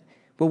government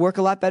will work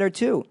a lot better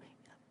too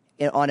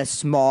on a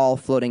small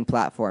floating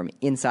platform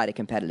inside a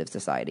competitive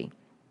society.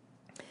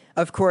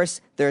 Of course,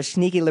 there are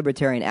sneaky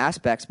libertarian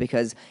aspects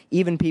because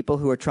even people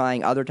who are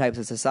trying other types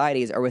of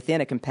societies are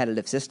within a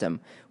competitive system,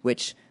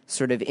 which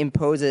sort of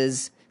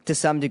imposes, to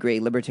some degree,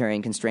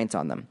 libertarian constraints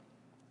on them.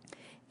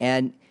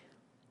 And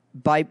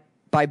by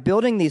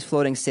building these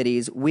floating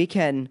cities, we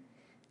can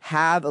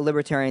have a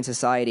libertarian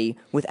society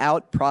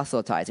without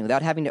proselytizing,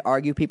 without having to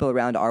argue people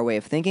around our way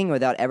of thinking,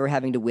 without ever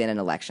having to win an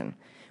election.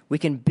 We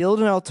can build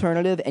an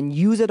alternative and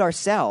use it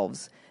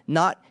ourselves,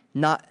 not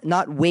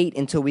not wait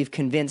until we've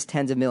convinced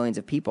tens of millions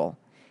of people,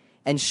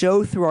 and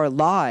show through our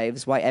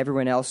lives why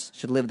everyone else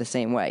should live the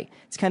same way.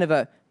 It's kind of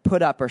a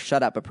put up or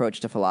shut up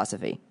approach to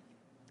philosophy.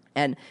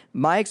 And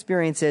my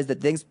experience is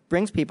that this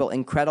brings people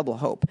incredible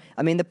hope.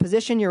 I mean, the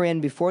position you're in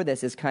before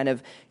this is kind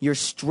of you're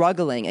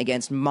struggling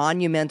against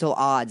monumental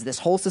odds, this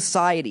whole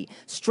society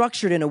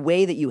structured in a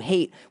way that you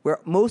hate, where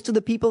most of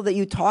the people that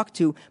you talk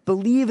to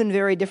believe in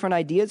very different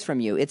ideas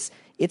from you. It's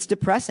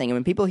depressing. And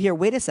when people hear,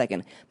 wait a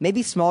second,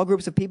 maybe small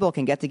groups of people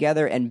can get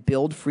together and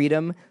build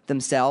freedom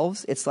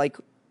themselves, it's like,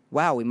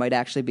 wow, we might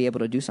actually be able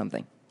to do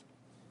something.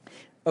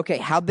 Okay,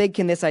 how big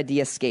can this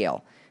idea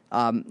scale?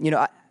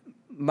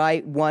 My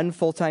one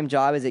full-time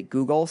job is at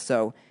Google,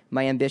 so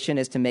my ambition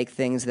is to make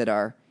things that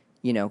are,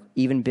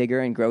 even bigger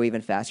and grow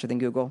even faster than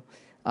Google.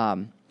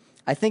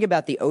 I think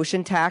about the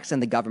ocean tax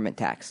and the government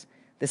tax.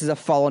 This is a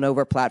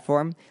fallen-over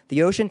platform.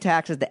 The ocean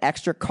tax is the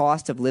extra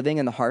cost of living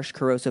in the harsh,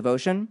 corrosive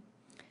ocean.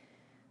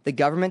 The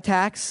government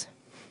tax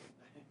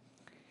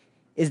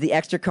is the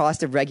extra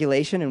cost of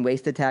regulation and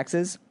wasted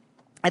taxes.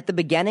 At the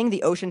beginning,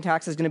 the ocean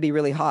tax is going to be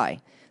really high.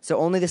 So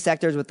only the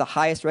sectors with the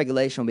highest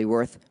regulation will be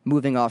worth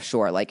moving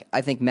offshore, like I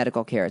think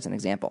medical care is an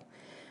example.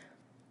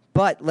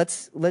 But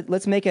let's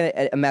make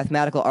a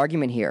mathematical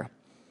argument here.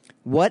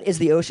 What is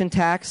the ocean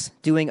tax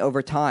doing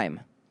over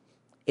time?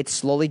 It's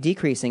slowly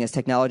decreasing as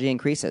technology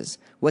increases.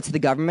 What's the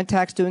government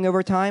tax doing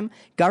over time?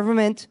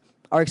 Government,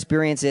 our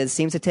experience is,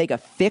 seems to take a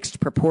fixed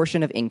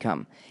proportion of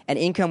income, an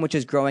income which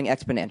is growing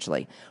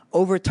exponentially.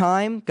 Over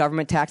time,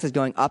 government tax is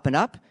going up and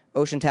up.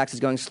 Ocean tax is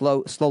going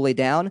slowly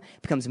down.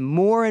 It becomes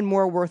more and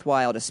more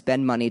worthwhile to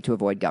spend money to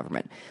avoid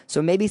government.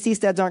 So maybe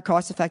seasteads aren't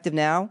cost effective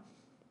now.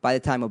 By the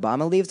time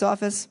Obama leaves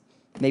office,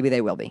 maybe they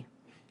will be.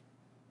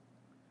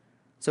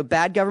 So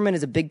bad government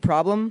is a big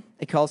problem.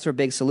 It calls for a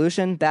big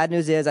solution. Bad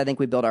news is I think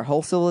we built our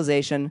whole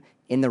civilization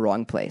in the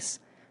wrong place.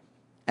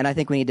 And I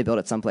think we need to build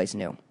it someplace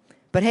new.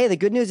 But hey, the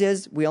good news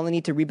is we only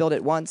need to rebuild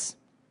it once.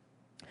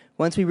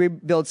 Once we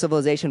rebuild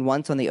civilization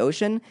once on the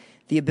ocean,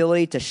 the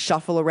ability to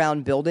shuffle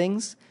around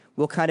buildings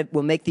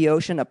will make the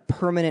ocean a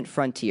permanent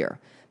frontier,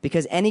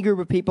 because any group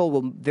of people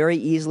will very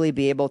easily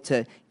be able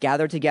to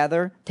gather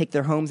together, take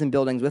their homes and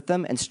buildings with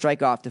them, and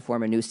strike off to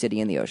form a new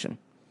city in the ocean.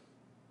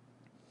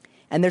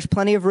 And there's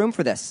plenty of room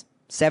for this.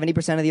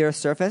 70% of the Earth's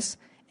surface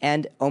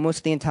and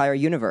almost the entire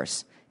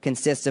universe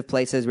consists of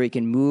places where you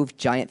can move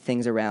giant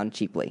things around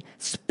cheaply.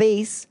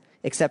 Space,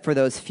 except for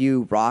those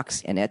few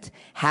rocks in it,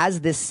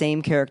 has this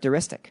same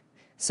characteristic.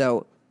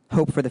 So,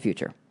 hope for the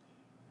future.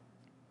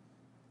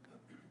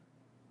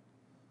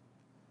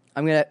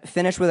 I'm going to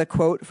finish with a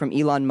quote from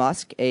Elon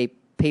Musk, a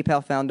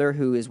PayPal founder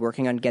who is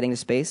working on getting to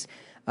space.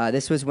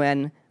 This was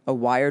when a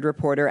Wired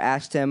reporter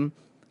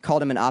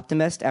called him an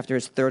optimist after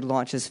his third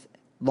launch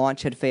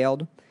had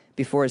failed,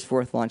 before his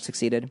fourth launch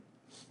succeeded.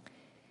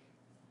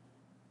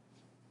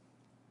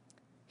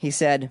 He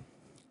said,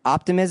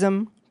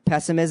 "Optimism,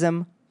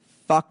 pessimism,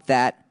 fuck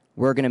that,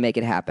 we're going to make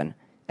it happen.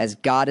 As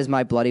God is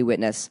my bloody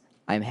witness,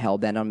 I'm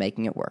hell-bent on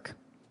making it work.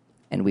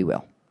 And we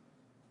will."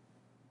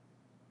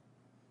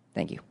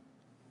 Thank you.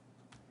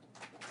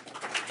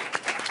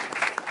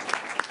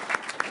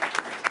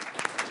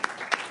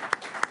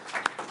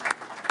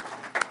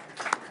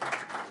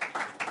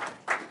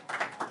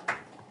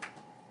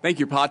 Thank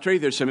you, Patri.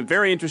 There's some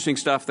very interesting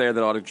stuff there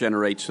that ought to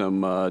generate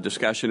some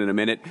discussion in a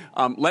minute.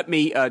 Let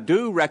me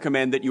do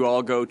recommend that you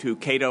all go to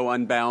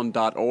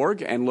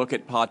catounbound.org and look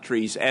at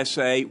Patri's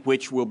essay,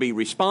 which will be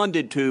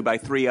responded to by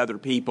 3 other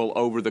people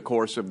over the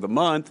course of the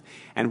month.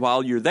 And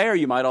while you're there,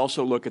 you might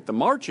also look at the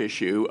March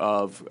issue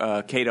of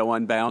Cato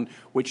Unbound,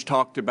 which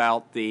talked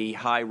about the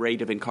high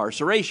rate of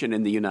incarceration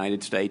in the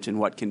United States and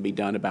what can be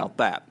done about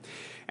that.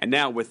 And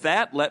now, with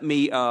that, let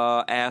me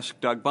ask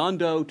Doug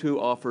Bondo to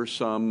offer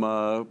some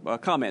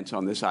comments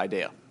on this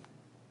idea.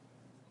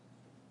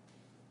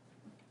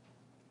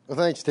 Well,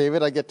 thanks,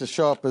 David. I get to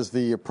show up as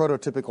the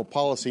prototypical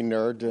policy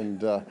nerd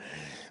and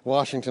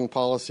Washington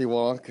policy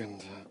wonk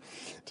and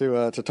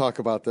to talk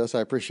about this.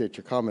 I appreciate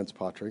your comments,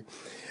 Patri.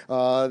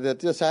 That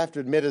this, I have to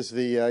admit, is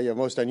the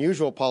most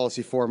unusual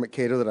policy forum at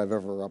Cato that I've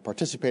ever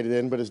participated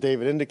in. But as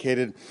David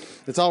indicated,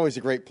 it's always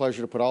a great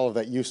pleasure to put all of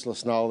that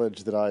useless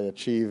knowledge that I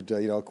achieved,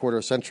 a quarter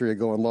of a century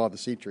ago in Law of the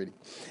Sea Treaty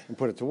and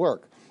put it to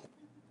work.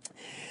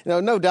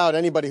 No doubt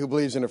anybody who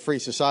believes in a free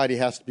society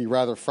has to be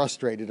rather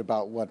frustrated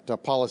about what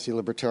policy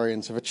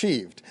libertarians have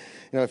achieved.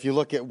 If you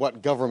look at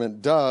what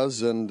government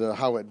does and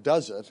how it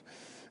does it,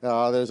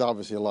 there's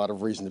obviously a lot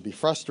of reason to be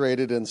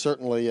frustrated, and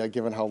certainly,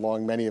 given how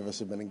long many of us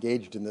have been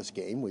engaged in this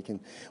game,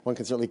 one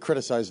can certainly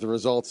criticize the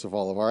results of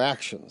all of our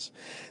actions.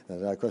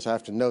 And, of course, I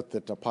have to note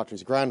that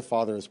Patri's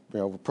grandfather is, a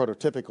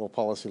prototypical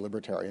policy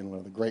libertarian, one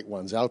of the great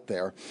ones out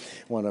there,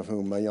 one of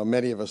whom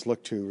many of us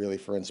look to really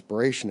for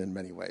inspiration in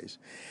many ways.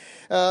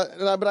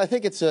 But I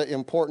think it's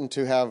important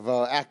to have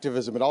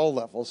activism at all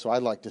levels, so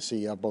I'd like to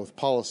see both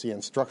policy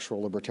and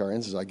structural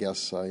libertarians, as I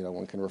guess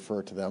one can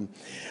refer to them,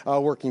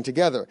 working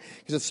together.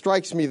 Because it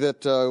strikes me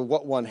that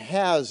what one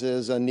has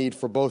is a need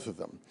for both of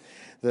them.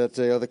 that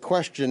the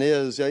question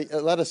is,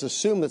 let us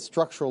assume that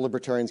structural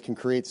libertarians can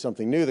create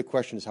something new. The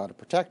question is how to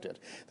protect it.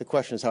 The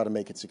question is how to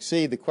make it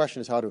succeed. The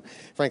question is how to,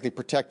 frankly,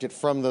 protect it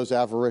from those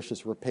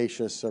avaricious,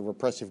 rapacious,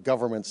 repressive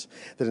governments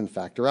that, in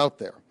fact, are out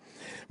there.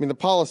 I mean, the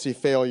policy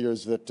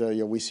failures that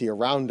we see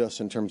around us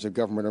in terms of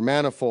government are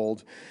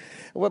manifold.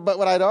 But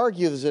what I'd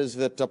argue is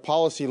that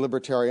policy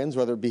libertarians,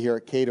 whether it be here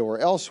at Cato or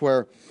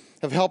elsewhere,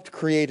 have helped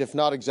create, if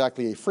not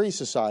exactly a free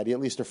society, at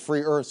least a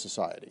freer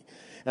society.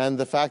 And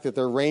the fact that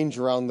there range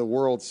around the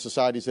world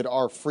societies that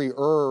are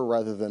freer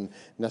rather than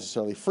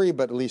necessarily free,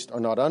 but at least are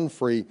not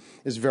unfree,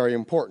 is very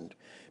important.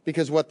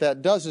 Because what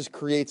that does is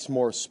creates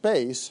more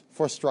space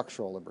for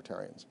structural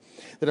libertarians.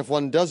 That if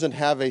one doesn't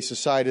have a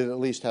society that at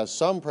least has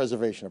some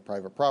preservation of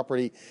private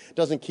property,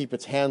 doesn't keep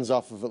its hands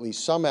off of at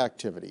least some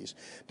activities,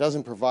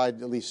 doesn't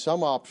provide at least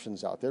some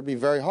options out there, it'd be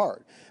very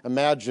hard.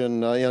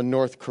 Imagine in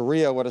North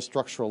Korea what a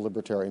structural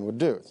libertarian would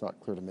do. It's not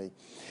clear to me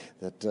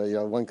that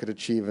one could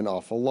achieve an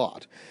awful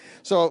lot.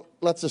 So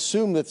let's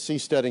assume that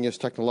seasteading is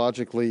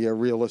technologically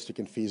realistic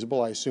and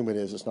feasible. I assume it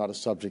is. It's not a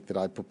subject that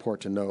I purport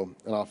to know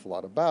an awful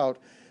lot about.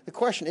 The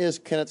question is,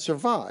 can it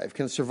survive?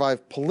 Can it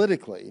survive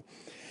politically,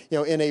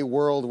 in a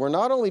world where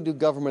not only do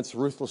governments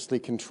ruthlessly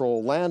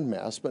control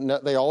landmass,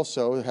 but they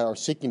also are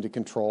seeking to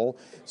control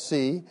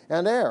sea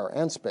and air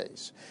and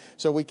space.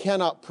 So we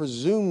cannot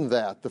presume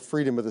that the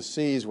freedom of the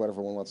seas,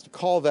 whatever one wants to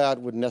call that,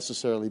 would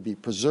necessarily be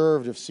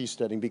preserved if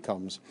seasteading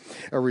becomes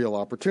a real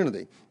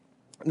opportunity.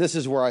 This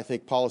is where I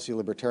think policy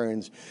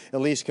libertarians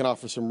at least can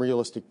offer some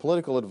realistic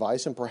political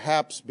advice and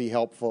perhaps be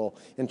helpful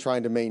in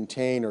trying to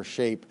maintain or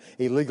shape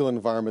a legal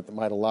environment that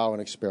might allow an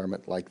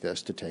experiment like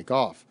this to take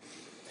off.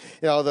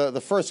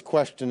 The first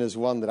question is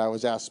one that I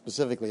was asked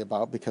specifically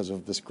about because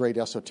of this great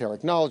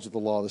esoteric knowledge of the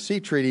Law of the Sea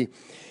Treaty,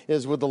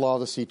 is would the Law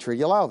of the Sea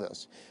Treaty allow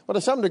this? Well,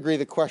 to some degree,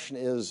 the question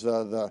is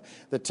the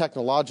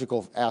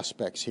technological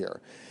aspects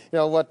here.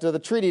 What the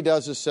treaty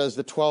does is says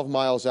that 12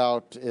 miles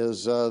out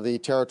is the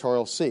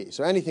territorial sea.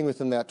 So anything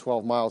within that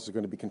 12 miles is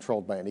going to be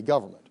controlled by any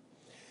government.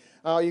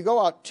 You go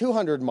out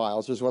 200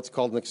 miles, there's what's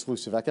called an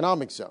exclusive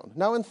economic zone.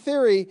 Now, in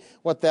theory,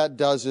 what that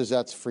does is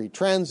that's free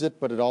transit,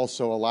 but it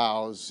also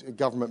allows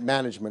government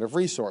management of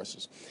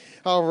resources.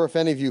 However, if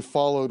any of you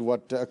followed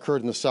what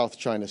occurred in the South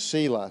China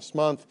Sea last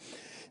month,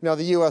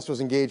 the U.S.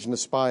 was engaged in a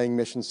spying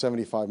mission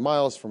 75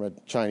 miles from a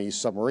Chinese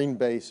submarine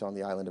base on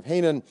the island of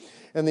Hainan,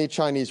 and the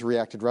Chinese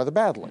reacted rather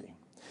badly.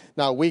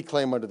 Now, we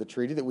claim under the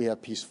treaty that we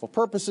have peaceful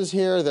purposes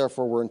here,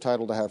 therefore we're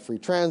entitled to have free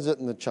transit,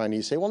 and the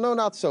Chinese say, well, no,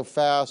 not so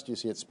fast. You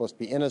see, it's supposed to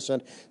be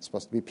innocent, it's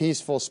supposed to be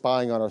peaceful.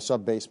 Spying on our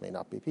sub-base may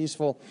not be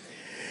peaceful.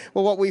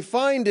 Well, what we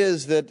find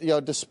is that,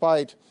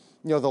 despite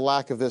the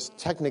lack of this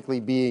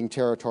technically being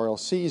territorial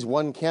seas,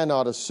 one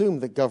cannot assume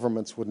that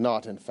governments would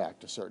not, in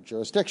fact, assert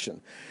jurisdiction.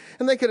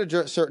 And they could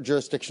assert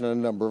jurisdiction on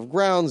a number of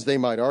grounds. They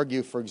might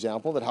argue, for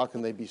example, that how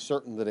can they be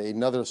certain that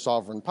another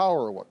sovereign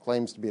power, or what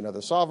claims to be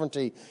another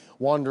sovereignty,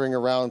 wandering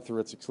around through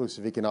its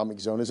exclusive economic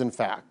zone is, in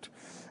fact,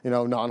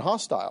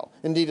 non-hostile.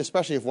 Indeed,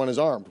 especially if one is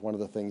armed. One of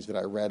the things that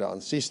I read on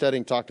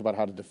seasteading talked about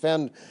how to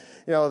defend,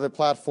 the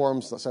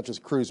platforms such as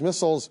cruise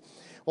missiles.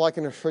 Well, I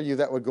can assure you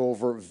that would go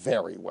over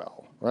very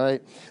well,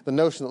 right? The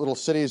notion that little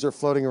cities are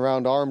floating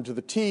around armed to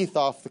the teeth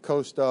off the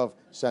coast of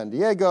San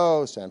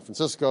Diego, San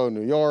Francisco,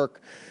 New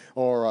York,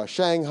 or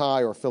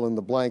Shanghai, or fill in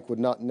the blank, would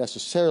not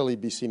necessarily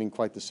be seen in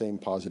quite the same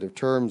positive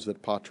terms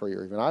that Patry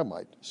or even I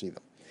might see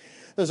them.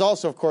 There's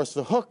also, of course,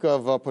 the hook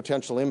of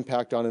potential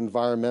impact on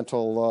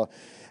environmental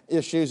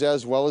issues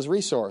as well as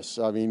resource.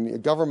 I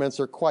mean, governments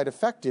are quite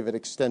effective at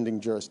extending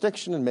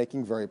jurisdiction and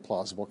making very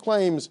plausible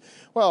claims.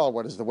 Well,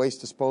 what is the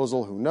waste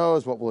disposal? Who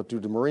knows? What will it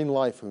do to marine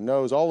life? Who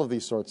knows? All of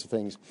these sorts of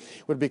things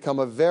would become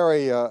a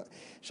very,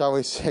 shall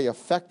we say,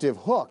 effective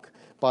hook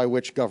by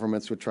which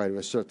governments would try to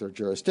assert their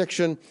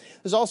jurisdiction.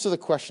 There's also the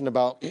question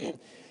about,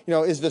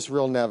 is this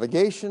real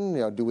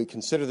navigation? Do we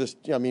consider this?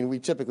 We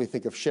typically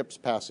think of ships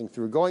passing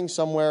through, going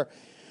somewhere.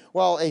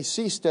 Well, a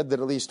seastead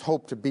that at least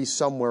hoped to be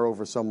somewhere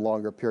over some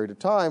longer period of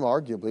time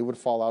arguably would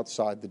fall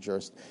outside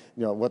the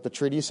what the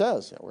treaty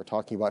says. We're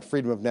talking about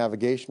freedom of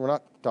navigation. We're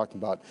not talking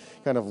about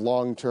kind of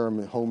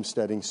long-term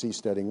homesteading,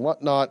 seasteading,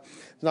 whatnot.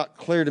 It's not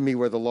clear to me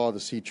where the Law of the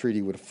Sea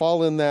Treaty would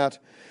fall in that.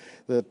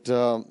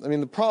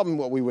 The problem,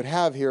 what we would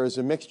have here is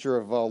a mixture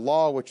of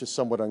law, which is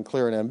somewhat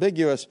unclear and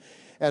ambiguous,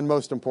 and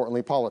most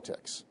importantly,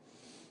 politics.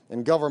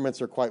 And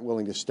governments are quite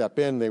willing to step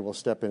in. They will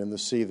step in the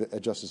sea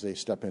just as they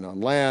step in on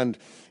land.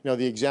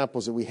 The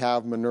examples that we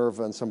have,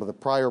 Minerva and some of the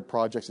prior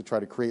projects that try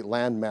to create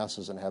land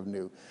masses and have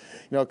new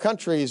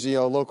countries,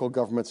 local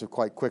governments have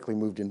quite quickly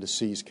moved into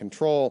seas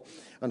control.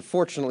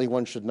 Unfortunately,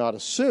 one should not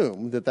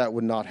assume that that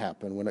would not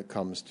happen when it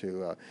comes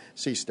to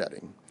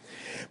seasteading.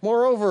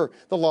 Moreover,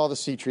 the Law of the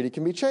Sea Treaty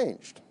can be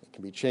changed. It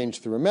can be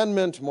changed through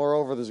amendment.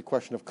 Moreover, there's a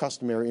question of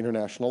customary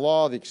international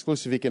law. The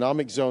exclusive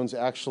economic zones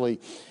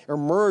actually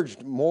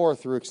emerged more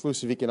through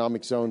exclusive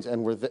economic zones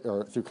and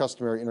or through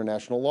customary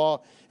international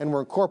law and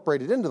were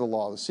incorporated into the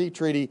law. The Sea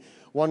Treaty,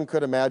 one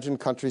could imagine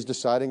countries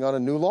deciding on a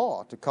new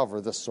law to cover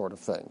this sort of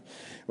thing,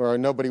 where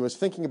nobody was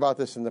thinking about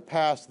this in the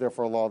past,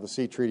 therefore a law of the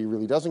Sea Treaty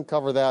really doesn't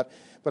cover that.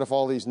 But if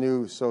all these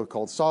new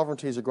so-called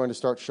sovereignties are going to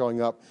start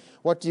showing up,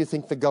 what do you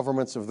think the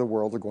governments of the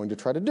world are going to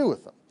try to do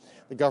with them?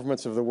 The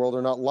governments of the world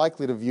are not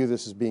likely to view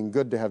this as being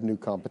good to have new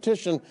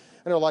competition,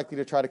 and are likely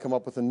to try to come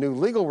up with a new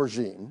legal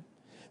regime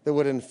that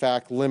would in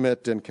fact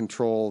limit and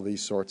control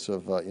these sorts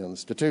of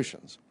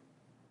institutions.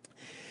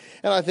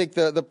 And I think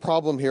the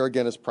problem here,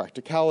 again, is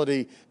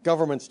practicality.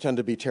 Governments tend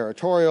to be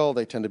territorial.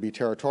 They tend to be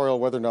territorial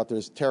whether or not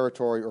there's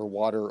territory or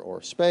water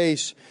or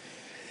space.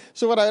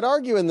 So what I'd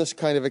argue in this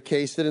kind of a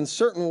case, that in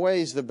certain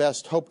ways the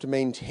best hope to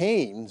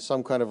maintain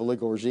some kind of a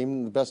legal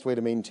regime, the best way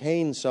to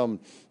maintain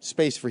some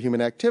space for human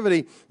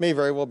activity may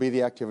very well be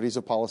the activities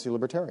of policy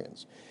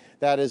libertarians.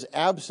 That is,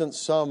 absent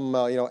some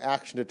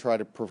action to try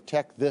to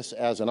protect this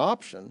as an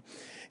option,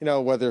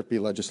 whether it be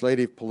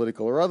legislative,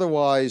 political, or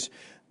otherwise,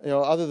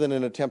 other than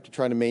an attempt to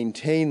try to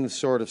maintain the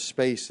sort of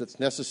space that's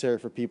necessary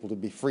for people to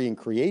be free and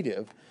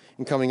creative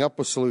in coming up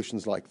with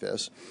solutions like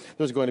this,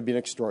 there's going to be an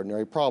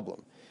extraordinary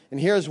problem. And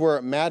here's where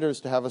it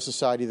matters to have a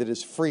society that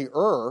is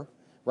freer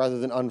rather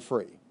than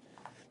unfree.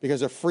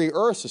 Because a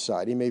freer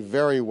society may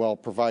very well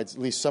provide at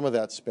least some of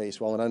that space,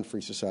 while an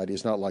unfree society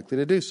is not likely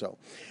to do so.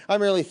 I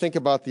merely think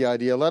about the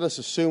idea, let us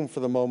assume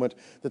for the moment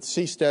that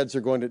seasteads are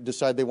going to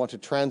decide they want to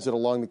transit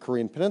along the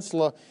Korean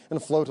Peninsula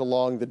and float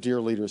along the dear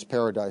leader's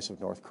paradise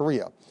of North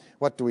Korea.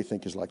 What do we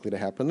think is likely to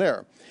happen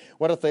there?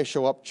 What if they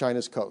show up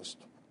China's coast,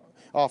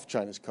 off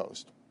China's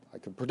coast? I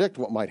could predict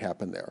what might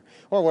happen there.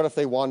 Or what if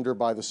they wander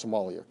by the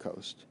Somalia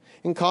coast?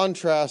 In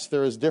contrast,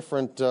 there is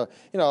different,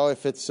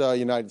 if it's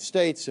United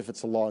States, if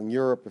it's along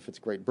Europe, if it's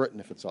Great Britain,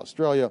 if it's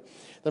Australia,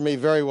 there may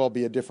very well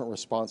be a different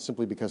response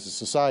simply because the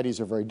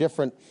societies are very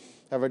different,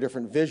 have a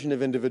different vision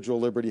of individual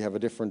liberty, have a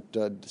different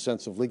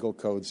sense of legal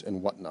codes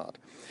and whatnot.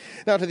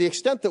 Now, to the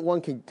extent that one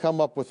can come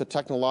up with a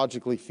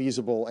technologically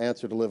feasible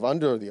answer to live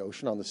under the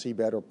ocean, on the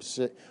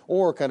seabed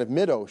or kind of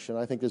mid-ocean,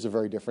 I think there's a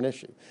very different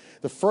issue.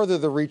 The further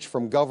the reach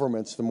from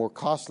governments, the more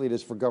costly it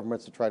is for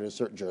governments to try to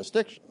assert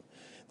jurisdiction,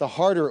 the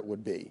harder it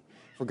would be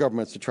for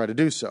governments to try to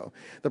do so.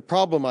 The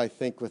problem, I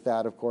think, with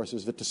that, of course,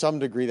 is that to some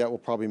degree that will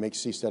probably make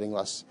seasteading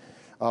less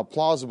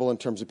plausible in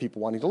terms of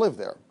people wanting to live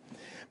there.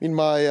 I mean,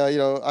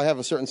 I have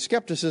a certain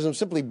skepticism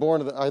simply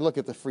born of I look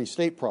at the Free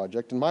State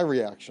Project, and my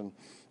reaction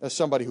as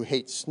somebody who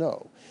hates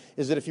snow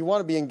is that if you want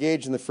to be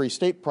engaged in the Free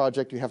State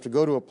Project, you have to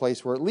go to a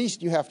place where at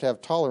least you have to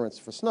have tolerance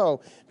for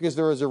snow, because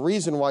there is a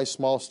reason why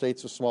small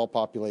states with small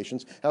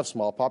populations have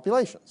small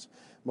populations.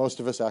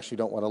 Most of us actually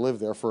don't want to live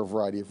there for a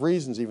variety of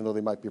reasons, even though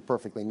they might be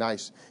perfectly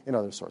nice in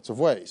other sorts of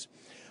ways.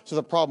 So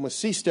the problem with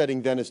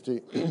seasteading then is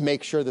to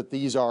make sure that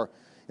these are,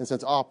 in a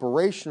sense,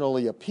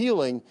 operationally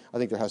appealing. I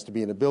think there has to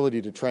be an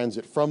ability to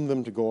transit from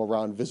them, to go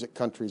around, visit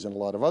countries, and a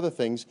lot of other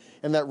things.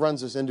 And that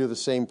runs us into the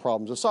same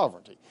problems of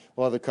sovereignty.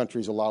 Will other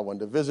countries allow one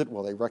to visit?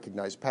 Will they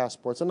recognize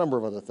passports? A number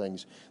of other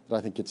things that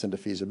I think gets into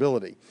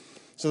feasibility.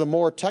 So the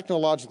more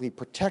technologically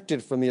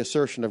protected from the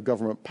assertion of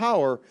government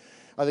power,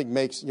 I think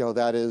makes,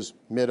 that is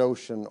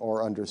mid-ocean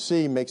or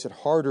undersea, makes it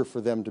harder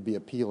for them to be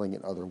appealing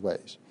in other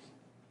ways.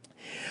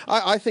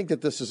 I think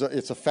that this is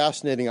it's a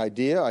fascinating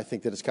idea. I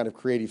think that it's kind of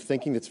creative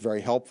thinking that's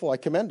very helpful. I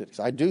commend it.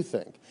 I do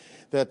think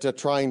that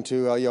trying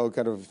to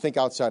kind of think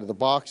outside of the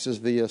box,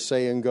 as the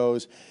saying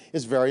goes,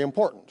 is very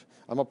important.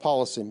 I'm a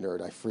policy nerd.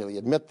 I freely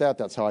admit that.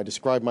 That's how I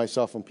describe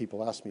myself when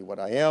people ask me what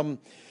I am.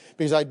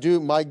 Because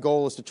my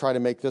goal is to try to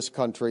make this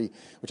country,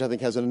 which I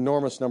think has an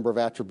enormous number of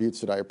attributes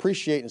that I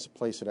appreciate, and it's a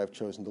place that I've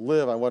chosen to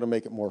live, I want to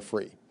make it more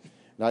free.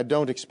 And I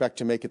don't expect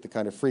to make it the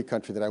kind of free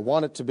country that I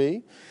want it to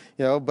be,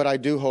 but I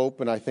do hope,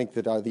 and I think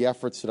that the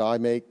efforts that I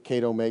make,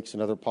 Cato makes,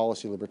 and other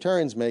policy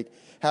libertarians make,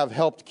 have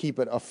helped keep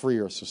it a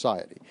freer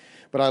society.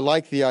 But I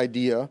like the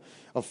idea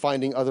of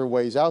finding other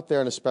ways out there,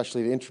 and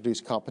especially to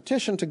introduce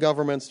competition to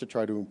governments to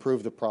try to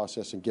improve the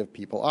process and give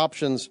people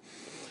options.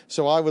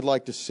 So I would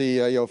like to see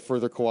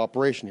further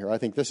cooperation here. I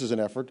think this is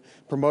an effort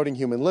promoting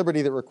human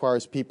liberty that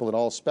requires people at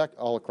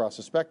all across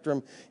the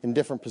spectrum in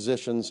different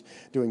positions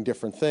doing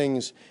different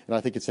things. And I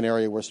think it's an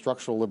area where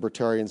structural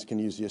libertarians can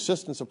use the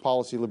assistance of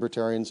policy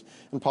libertarians,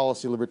 and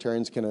policy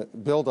libertarians can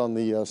build on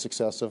the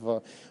success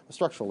of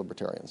structural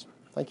libertarians.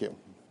 Thank you.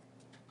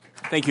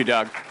 Thank you,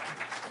 Doug.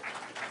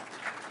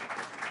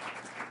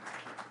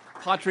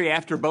 Patri,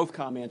 after both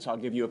comments, I'll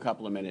give you a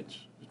couple of minutes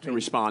to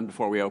respond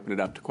before we open it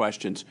up to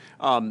questions.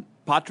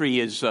 Patri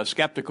is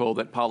skeptical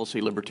that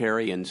policy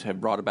libertarians have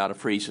brought about a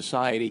free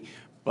society,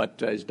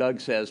 but as Doug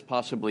says,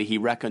 possibly he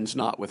reckons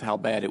not with how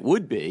bad it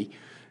would be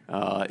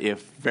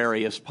if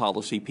various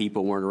policy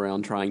people weren't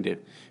around trying to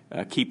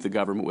keep the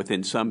government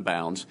within some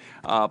bounds.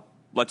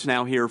 Let's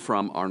now hear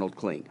from Arnold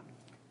Kling.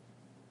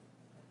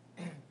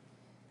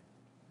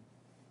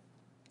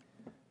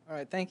 All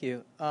right, thank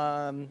you.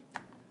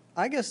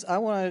 I guess I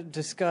want to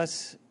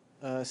discuss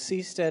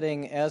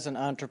seasteading as an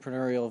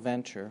entrepreneurial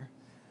venture,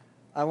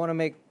 I want to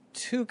make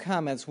two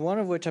comments, one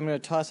of which I'm going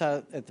to toss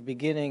out at the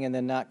beginning and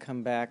then not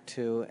come back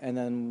to, and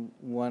then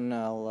one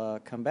I'll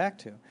come back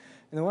to.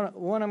 And the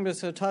one I'm going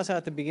to toss out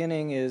at the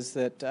beginning is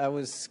that I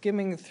was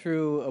skimming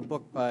through a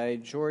book by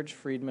George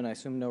Friedman, I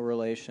assume no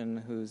relation,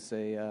 who's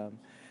the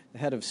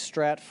head of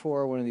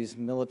Stratfor, one of these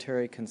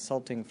military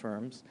consulting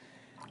firms.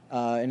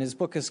 And his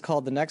book is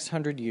called The Next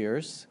 100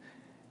 Years.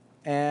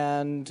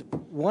 And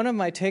one of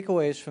my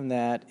takeaways from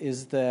that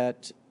is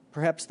that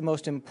perhaps the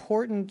most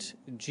important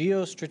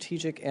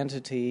geostrategic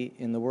entity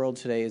in the world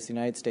today is the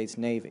United States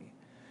Navy.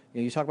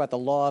 You talk about the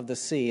law of the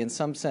sea. In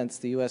some sense,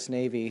 the U.S.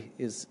 Navy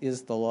is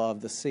the law of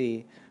the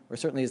sea, or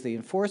certainly is the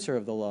enforcer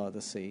of the law of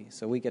the sea.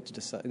 So we get to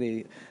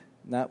decide,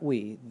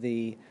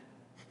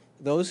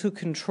 those who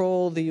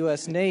control the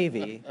U.S.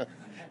 Navy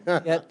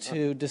get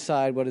to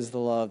decide what is the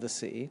law of the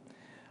sea.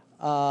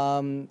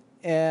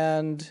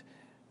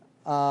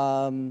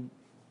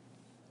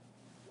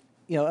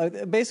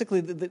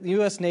 Basically, the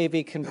U.S.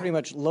 Navy can pretty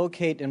much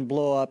locate and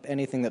blow up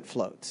anything that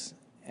floats.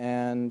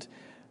 And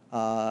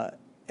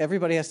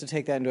everybody has to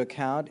take that into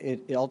account.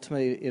 It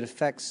ultimately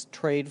affects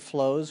trade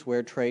flows,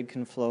 where trade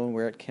can flow and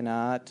where it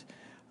cannot.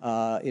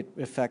 It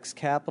affects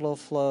capital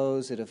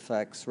flows. It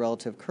affects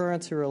relative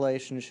currency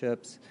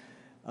relationships.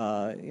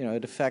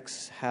 It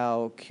affects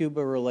how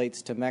Cuba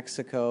relates to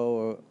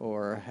Mexico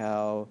or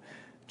how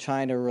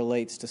China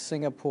relates to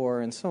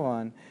Singapore and so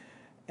on.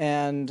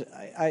 And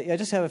I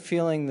just have a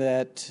feeling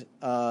that,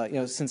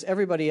 since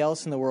everybody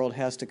else in the world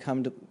has to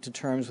come to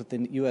terms with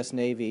the U.S.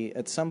 Navy,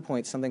 at some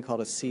point something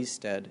called a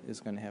seastead is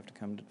going to have to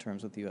come to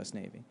terms with the U.S.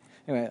 Navy.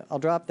 Anyway, I'll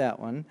drop that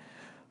one.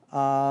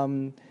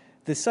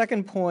 The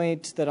second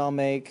point that I'll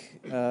make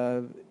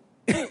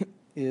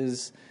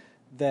is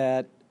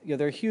that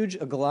there are huge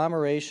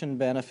agglomeration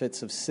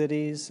benefits of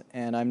cities,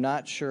 and I'm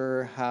not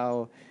sure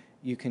how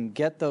you can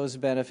get those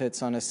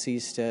benefits on a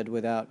seastead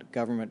without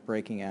government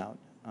breaking out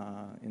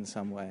in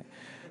some way.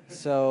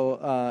 So,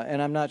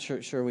 and I'm not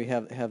sure we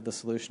have the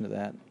solution to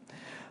that.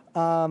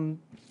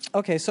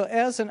 Okay, so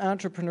as an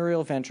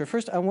entrepreneurial venture,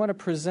 first I want to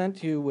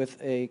present you with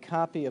a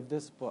copy of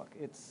this book.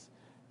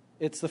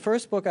 It's the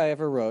first book I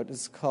ever wrote.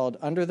 It's called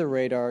Under the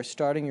Radar,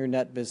 Starting Your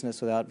Net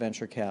Business Without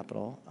Venture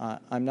Capital.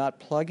 I'm not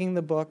plugging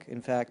the book.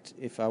 In fact,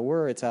 if I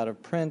were, it's out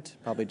of print,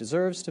 probably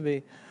deserves to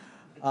be.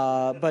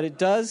 But it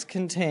does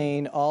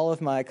contain all of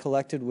my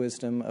collected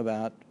wisdom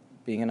about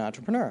being an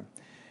entrepreneur.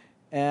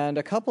 And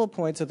a couple of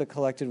points of the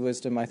collected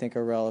wisdom I think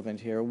are relevant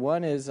here.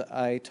 One is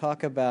I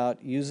talk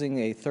about using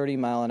a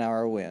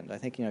 30-mile-an-hour wind. I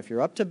think, if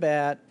you're up to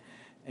bat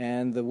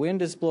and the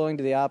wind is blowing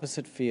to the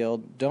opposite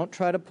field, don't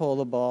try to pull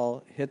the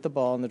ball, hit the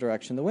ball in the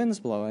direction the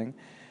wind's blowing.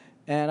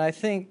 And I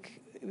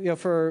think,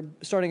 for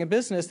starting a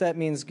business, that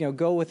means,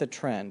 go with a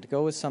trend.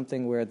 Go with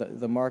something where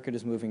the market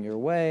is moving your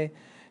way.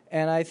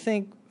 And I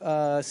think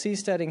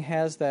seasteading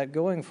has that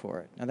going for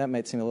it. Now, that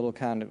might seem a little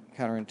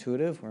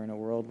counterintuitive. We're in a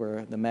world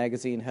where the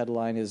magazine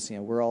headline is,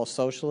 we're all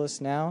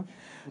socialists now.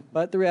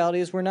 But the reality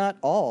is we're not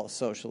all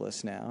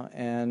socialists now.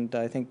 And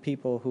I think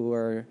people who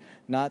are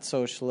not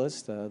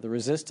socialists, the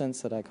resistance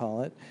that I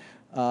call it,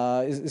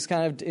 is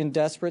kind of in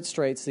desperate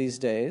straits these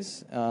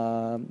days,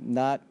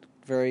 not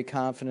very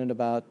confident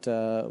about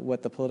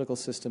what the political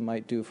system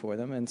might do for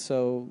them. And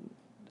so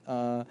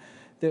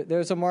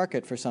there's a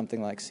market for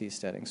something like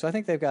seasteading. So I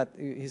think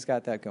he's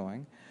got that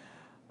going.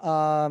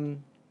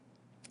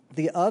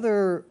 The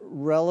other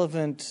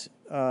relevant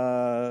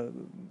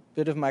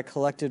bit of my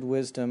collected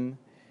wisdom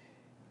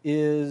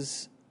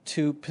is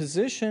to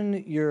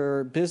position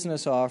your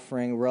business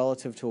offering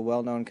relative to a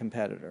well-known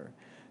competitor.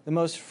 The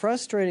most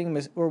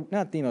frustrating, or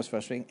not the most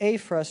frustrating, a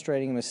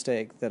frustrating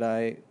mistake that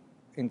I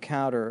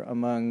encounter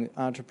among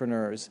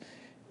entrepreneurs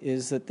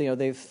is that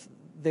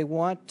they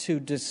want to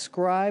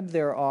describe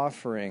their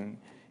offering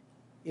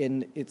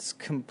in its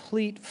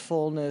complete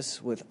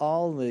fullness with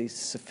all the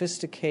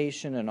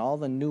sophistication and all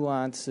the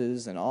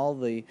nuances and all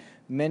the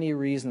many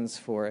reasons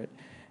for it.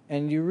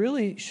 And you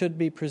really should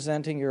be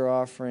presenting your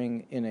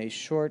offering in a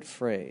short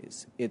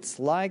phrase. It's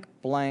like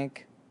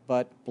blank,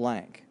 but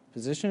blank.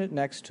 Position it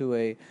next to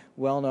a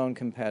well-known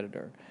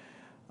competitor.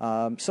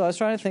 So I was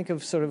trying to think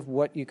of sort of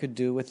what you could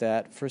do with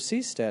that for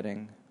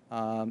seasteading.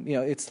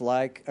 It's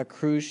like a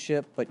cruise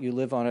ship, but you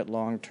live on it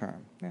long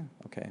term. Yeah,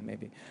 okay,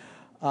 maybe.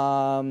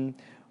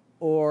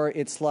 Or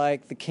it's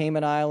like the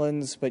Cayman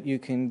Islands, but you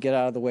can get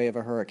out of the way of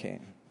a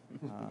hurricane.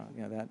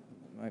 That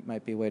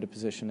might be a way to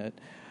position it.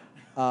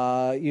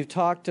 You've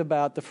talked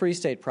about the Free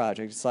State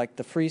Project. It's like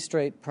the Free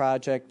State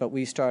Project, but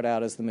we start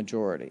out as the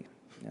majority.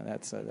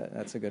 That's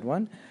a good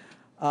one.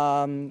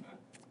 Or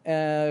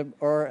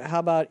how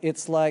about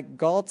it's like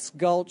Galt's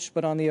Gulch,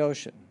 but on the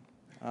ocean?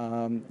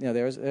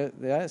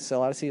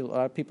 So I see a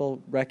lot of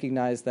people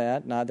recognize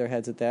that, nod their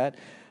heads at that.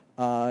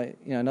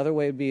 Another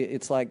way would be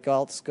it's like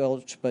Galt's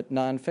Gulch, but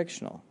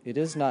non-fictional. It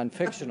is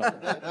non-fictional,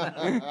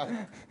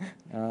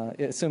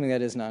 assuming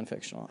that is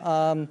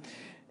non-fictional.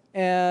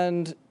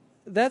 And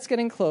that's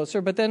getting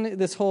closer, but then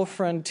this whole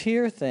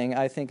frontier thing,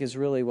 I think, is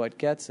really what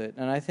gets it.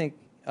 And I think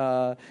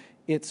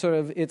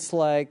it's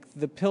like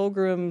the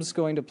Pilgrims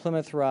going to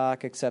Plymouth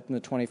Rock, except in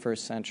the 21st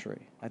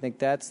century. I think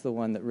that's the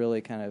one that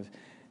really kind of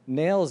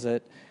nails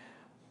it.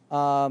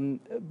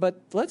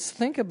 But let's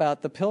think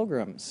about the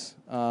Pilgrims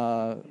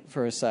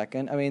for a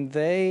second. I mean,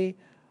 they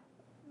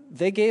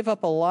gave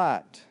up a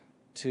lot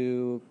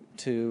to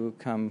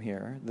come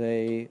here.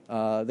 They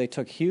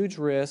took huge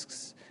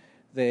risks.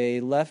 They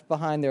left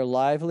behind their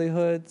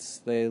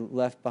livelihoods. They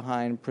left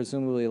behind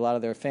presumably a lot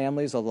of their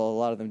families, although a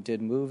lot of them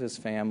did move as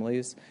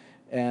families.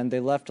 And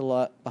they left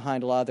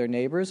behind a lot of their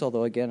neighbors,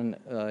 although again,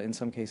 in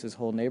some cases,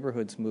 whole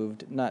neighborhoods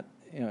moved. Not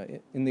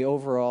in the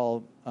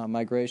overall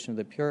migration of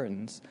the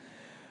Puritans.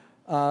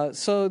 And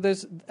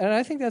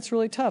I think that's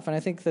really tough. And I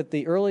think that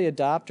the early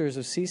adopters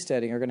of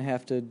seasteading are going to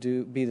have to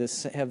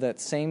have that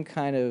same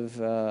kind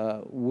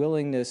of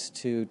willingness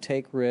to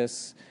take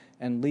risks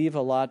and leave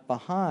a lot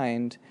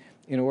behind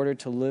in order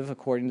to live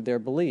according to their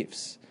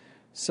beliefs.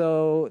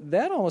 So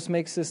that almost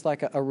makes this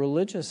like a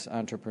religious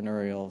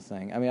entrepreneurial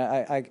thing. I mean,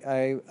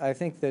 I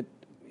think that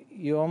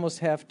you almost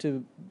have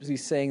to be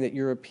saying that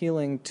you're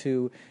appealing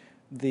to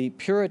the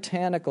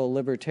puritanical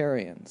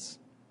libertarians.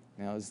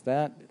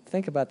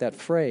 Think about that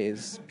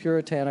phrase,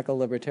 puritanical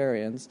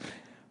libertarians.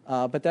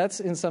 But that's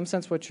in some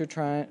sense what you're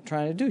trying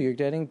to do. You're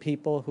getting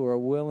people who are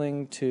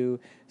willing to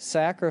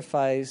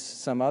sacrifice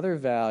some other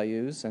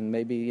values and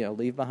maybe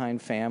leave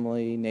behind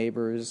family,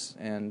 neighbors,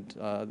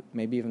 and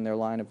maybe even their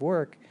line of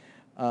work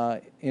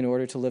in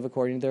order to live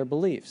according to their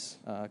beliefs,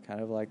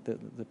 kind of like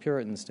the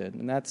Puritans did.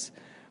 And that's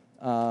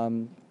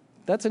an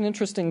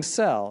interesting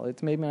sell.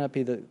 It may not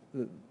be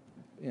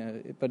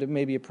but it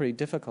may be a pretty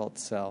difficult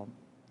sell.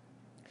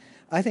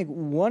 I think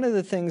one of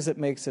the things that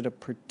makes it a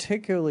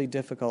particularly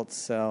difficult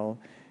sell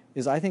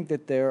is I think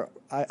that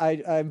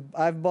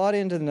I've bought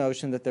into the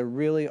notion that there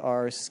really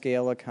are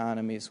scale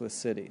economies with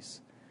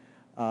cities.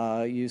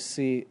 You'll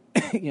see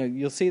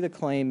the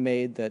claim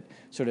made that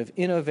sort of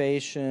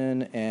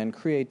innovation and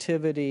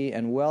creativity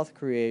and wealth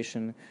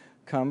creation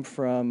come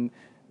from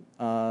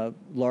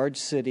large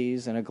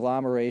cities and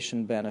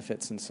agglomeration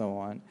benefits and so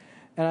on.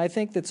 And I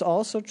think that's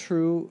also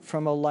true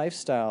from a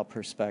lifestyle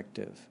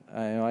perspective.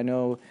 I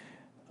know.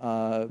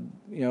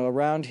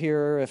 Around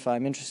here, if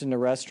I'm interested in a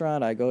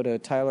restaurant, I go to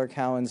Tyler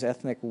Cowen's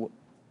Ethnic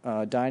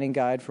Dining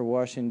Guide for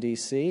Washington,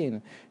 D.C., and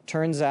it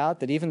turns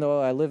out that even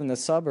though I live in the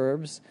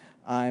suburbs,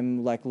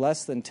 I'm like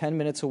less than 10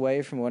 minutes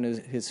away from one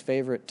of his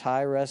favorite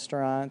Thai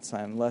restaurants.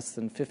 I'm less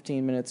than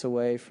 15 minutes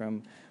away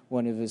from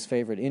one of his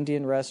favorite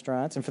Indian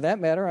restaurants. And for that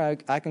matter,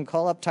 I can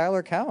call up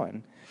Tyler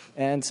Cowen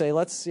and say,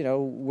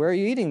 where are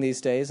you eating these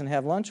days, and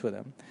have lunch with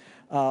him.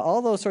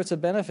 All those sorts of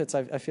benefits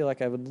I feel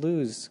like I would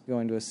lose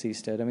going to a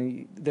seastead. I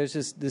mean, there's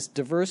just this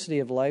diversity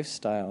of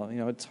lifestyle.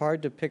 It's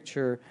hard to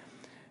picture,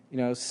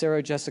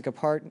 Sarah Jessica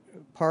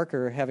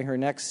Parker having her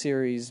next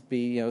series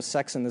be,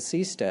 Sex in the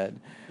Seastead,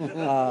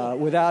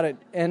 without it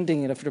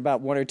ending after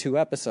about one or two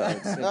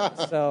episodes.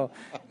 So,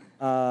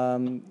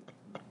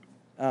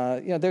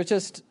 there's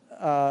just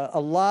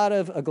a lot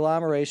of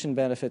agglomeration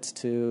benefits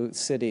to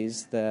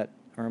cities that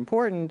are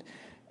important,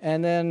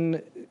 and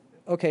then.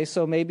 Okay,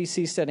 so maybe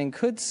seasteading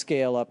could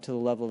scale up to the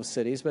level of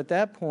cities, but at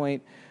that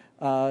point,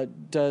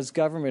 does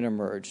government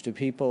emerge? Do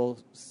people,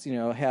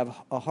 have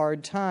a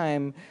hard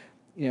time,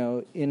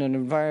 in an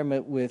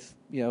environment with,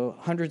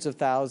 hundreds of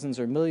thousands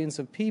or millions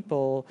of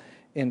people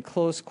in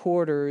close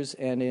quarters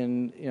and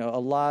in,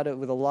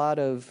 with a lot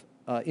of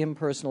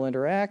impersonal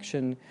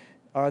interaction?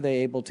 Are they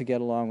able to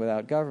get along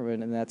without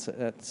government? And that's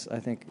I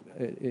think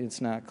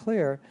it's not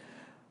clear.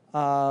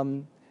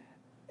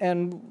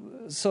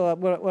 And so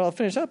what I'll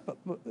finish up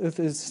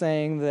with is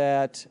saying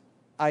that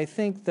I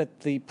think that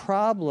the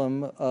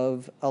problem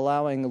of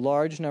allowing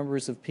large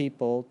numbers of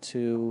people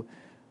to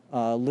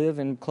live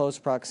in close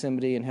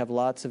proximity and have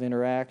lots of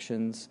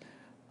interactions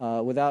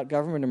without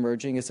government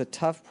emerging is a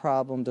tough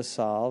problem to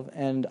solve.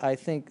 And I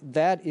think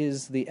that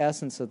is the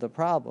essence of the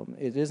problem.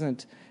 It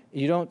isn't.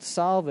 You don't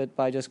solve it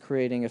by just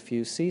creating a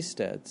few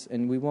seasteads,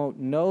 and we won't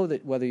know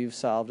that whether you've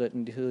solved it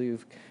until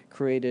you've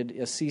created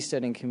a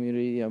seasteading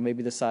community,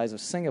 maybe the size of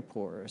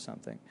Singapore or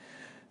something.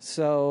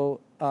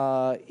 So,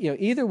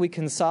 either we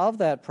can solve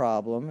that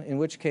problem, in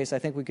which case I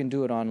think we can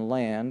do it on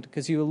land,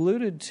 because you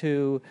alluded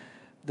to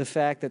the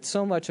fact that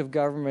so much of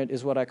government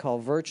is what I call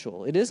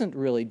virtual. It isn't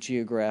really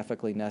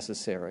geographically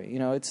necessary.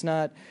 It's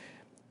not.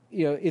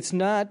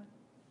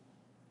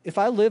 If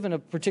I live in a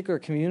particular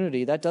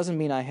community, that doesn't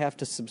mean I have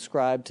to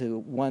subscribe to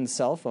one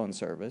cell phone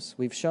service.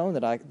 We've shown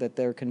that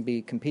there can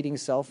be competing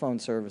cell phone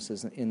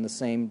services in the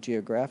same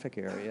geographic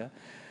area.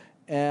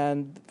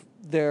 And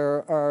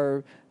there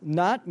are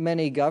not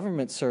many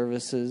government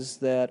services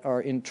that are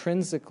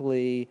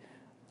intrinsically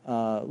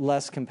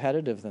less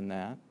competitive than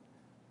that.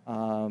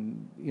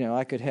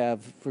 I could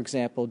have, for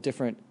example,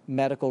 different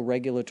medical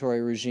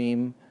regulatory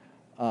regime.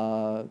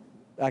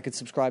 I could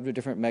subscribe to a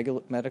different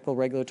medical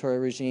regulatory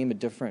regime, a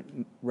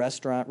different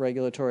restaurant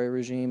regulatory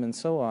regime, and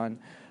so on,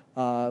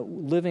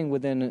 living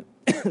within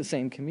the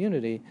same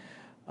community.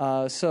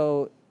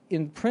 So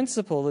in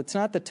principle, it's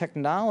not the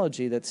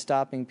technology that's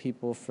stopping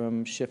people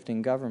from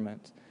shifting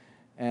government.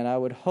 And I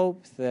would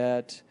hope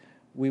that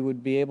we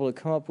would be able to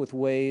come up with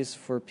ways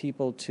for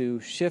people to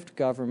shift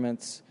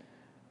governments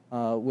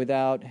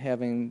without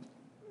having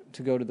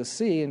to go to the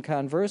sea. And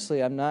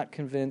conversely, I'm not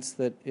convinced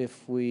that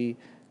if we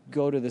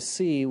go to the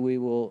sea, we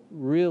will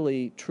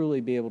really,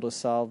 truly be able to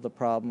solve the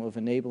problem of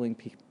enabling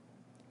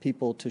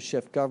people to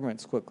shift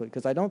governments quickly,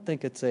 because I don't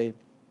think it's a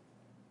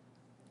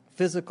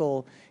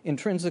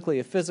intrinsically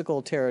a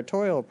physical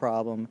territorial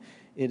problem.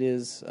 It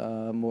is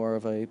more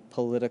of a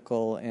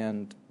political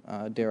and,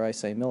 dare I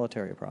say,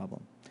 military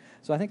problem.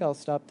 So I think I'll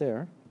stop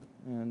there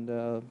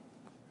and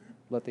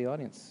let the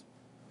audience.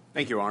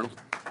 Thank you, Arnold.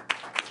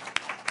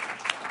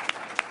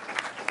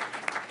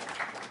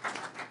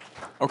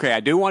 Okay,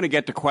 I do want to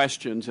get to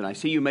questions, and I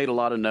see you made a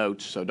lot of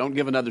notes, so don't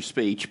give another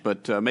speech,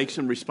 but make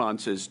some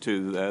responses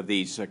to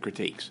these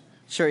critiques.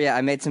 Sure, yeah,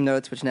 I made some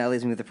notes, which now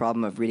leaves me with the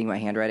problem of reading my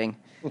handwriting.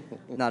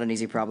 Not an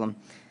easy problem.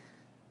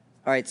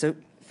 All right, so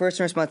first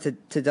in response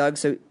to Doug,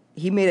 so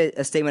he made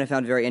a statement I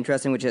found very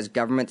interesting, which is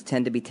governments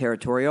tend to be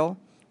territorial,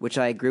 which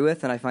I agree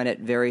with, and I find it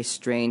very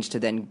strange to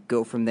then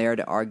go from there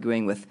to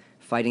arguing with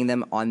fighting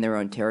them on their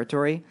own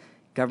territory.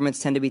 Governments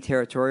tend to be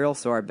territorial,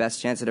 so our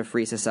best chance at a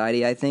free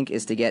society, I think,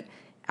 is to get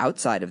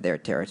outside of their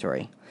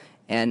territory.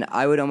 And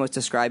I would almost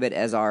describe it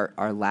as our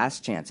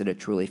last chance at a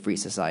truly free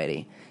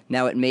society.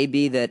 Now, it may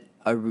be that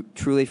a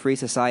truly free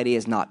society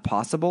is not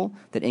possible,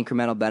 that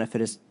incremental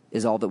benefit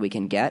is all that we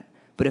can get.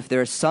 But if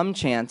there is some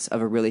chance of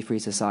a really free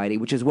society,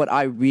 which is what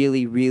I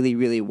really, really,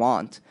 really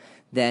want,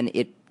 then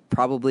it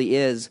probably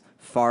is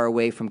far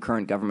away from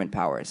current government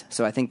powers.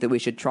 So I think that we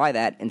should try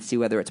that and see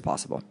whether it's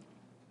possible.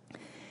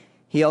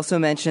 He also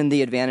mentioned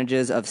the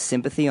advantages of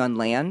sympathy on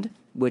land,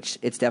 which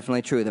it's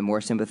definitely true. The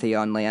more sympathy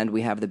on land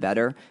we have, the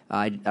better.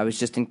 I was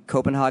just in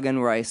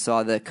Copenhagen where I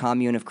saw the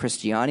commune of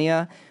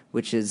Christiania,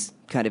 which is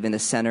kind of in the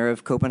center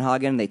of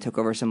Copenhagen. They took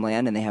over some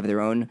land and they have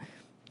their own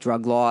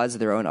drug laws,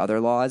 their own other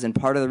laws. And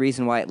part of the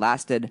reason why it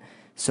lasted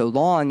so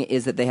long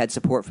is that they had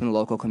support from the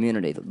local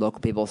community. The local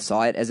people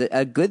saw it as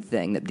a good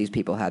thing that these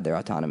people had their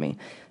autonomy.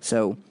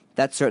 So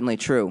that's certainly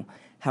true.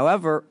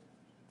 However,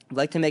 I'd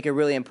like to make a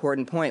really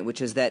important point,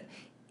 which is that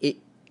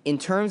in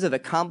terms of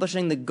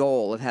accomplishing the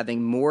goal of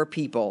having more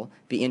people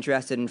be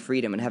interested in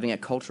freedom and having a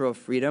culture of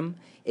freedom,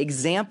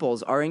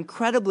 examples are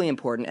incredibly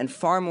important and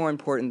far more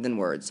important than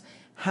words.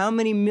 How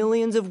many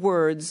millions of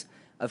words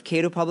of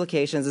Cato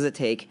publications does it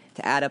take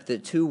to add up the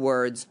two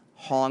words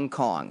Hong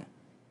Kong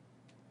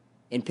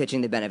in pitching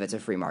the benefits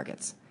of free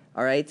markets?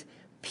 All right?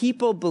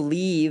 People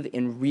believe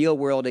in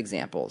real-world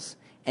examples.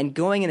 And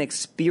going and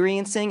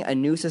experiencing a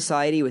new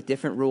society with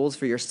different rules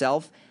for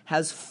yourself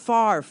has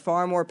far,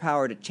 far more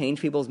power to change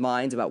people's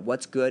minds about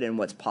what's good and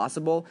what's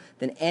possible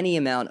than any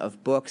amount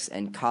of books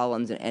and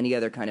columns and any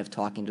other kind of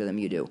talking to them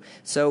you do.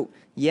 So,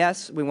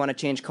 yes, we want to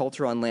change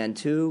culture on land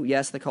too.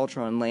 Yes, the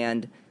culture on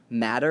land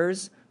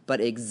matters, but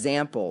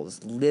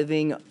examples,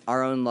 living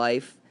our own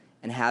life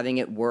and having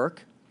it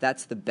work,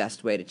 that's the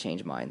best way to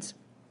change minds.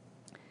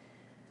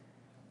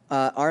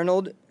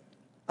 Arnold,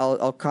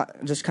 I'll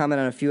just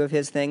comment on a few of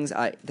his things.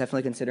 I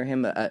definitely consider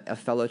him a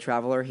fellow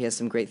traveler. He has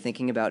some great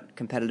thinking about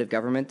competitive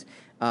government.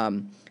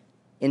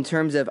 In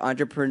terms of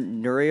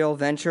entrepreneurial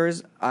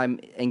ventures,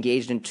 I'm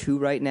engaged in two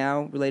right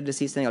now related to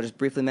seasteading. I'll just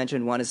briefly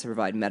mention one is to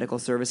provide medical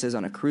services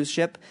on a cruise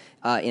ship.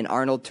 In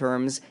Arnold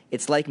terms,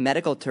 it's like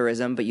medical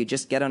tourism, but you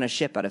just get on a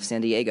ship out of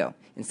San Diego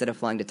instead of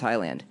flying to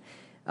Thailand.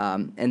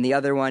 And the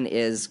other one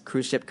is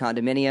cruise ship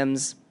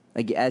condominiums.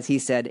 As he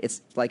said,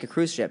 it's like a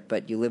cruise ship,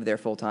 but you live there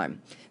full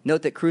time.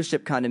 Note that cruise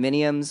ship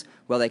condominiums,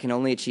 while they can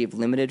only achieve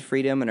limited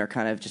freedom and are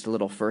kind of just a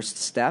little first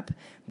step,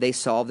 they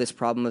solve this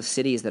problem of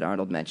cities that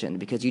Arnold mentioned,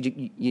 because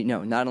you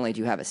know, not only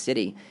do you have a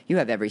city, you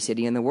have every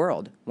city in the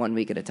world, 1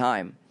 week at a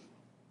time.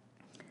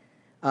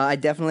 I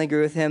definitely agree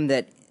with him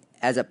that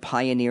as a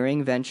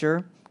pioneering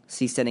venture,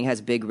 seasteading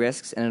has big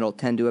risks, and it'll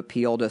tend to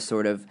appeal to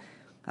sort of,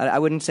 I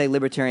wouldn't say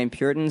libertarian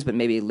Puritans, but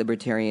maybe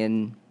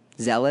libertarian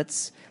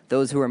zealots,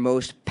 those who are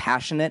most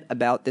passionate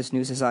about this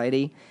new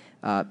society.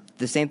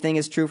 The same thing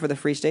is true for the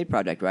Free State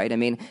Project, right? I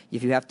mean,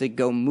 if you have to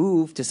go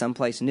move to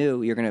someplace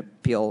new, you're going to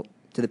appeal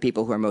to the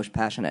people who are most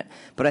passionate.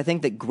 But I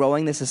think that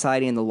growing the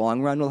society in the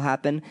long run will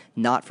happen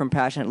not from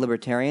passionate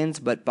libertarians,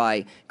 but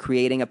by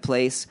creating a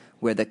place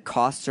where the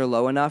costs are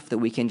low enough that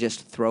we can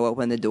just throw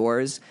open the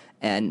doors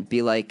and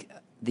be like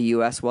the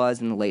U.S.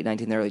 was in the late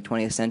 19th and early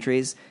 20th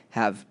centuries,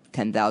 have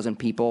 10,000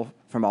 people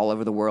from all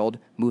over the world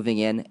moving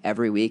in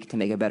every week to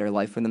make a better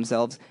life for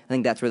themselves. I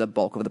think that's where the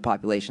bulk of the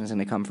population is going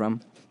to come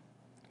from.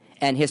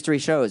 And history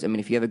shows, I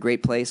mean, if you have a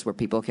great place where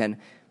people can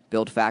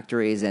build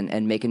factories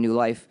and make a new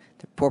life,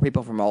 the poor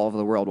people from all over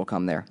the world will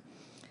come there.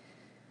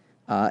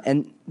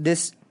 And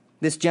this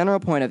general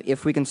point of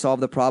if we can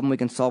solve the problem, we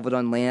can solve it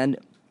on land,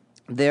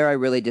 there I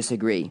really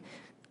disagree.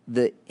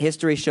 The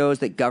history shows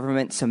that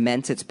government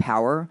cements its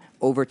power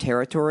over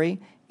territory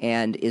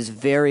and is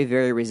very,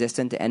 very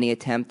resistant to any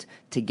attempt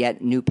to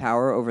get new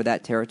power over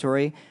that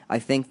territory. I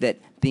think that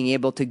being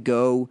able to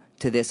go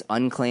to this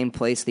unclaimed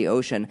place, the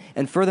ocean,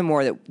 and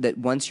furthermore that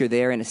once you're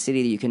there in a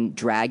city that you can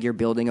drag your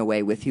building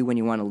away with you when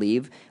you want to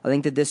leave, I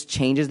think that this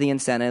changes the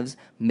incentives,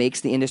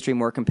 makes the industry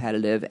more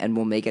competitive, and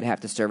will make it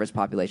have to serve its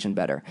population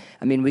better.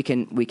 I mean, we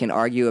can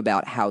argue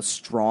about how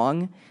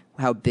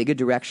big a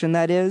direction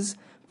that is,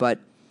 but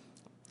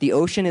the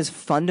ocean is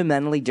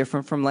fundamentally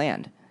different from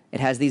land. It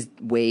has these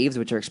waves,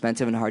 which are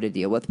expensive and hard to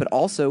deal with, but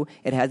also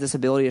it has this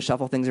ability to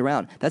shuffle things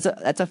around. That's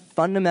a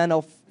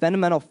fundamental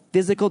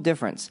physical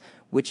difference,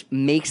 which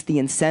makes the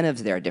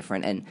incentives there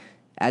different. And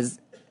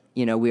as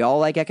you know, we all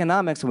like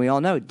economics, and we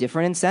all know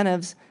different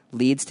incentives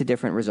leads to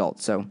different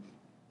results. So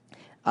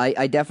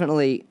I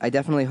definitely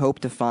hope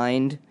to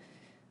find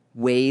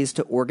ways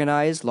to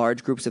organize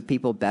large groups of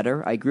people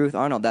better. I agree with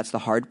Arnold. That's the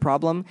hard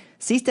problem.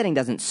 Seasteading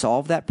doesn't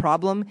solve that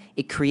problem.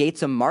 It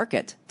creates a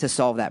market to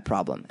solve that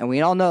problem. And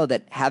we all know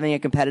that having a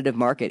competitive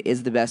market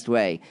is the best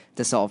way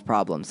to solve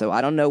problems. So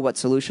I don't know what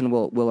solution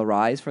will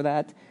arise for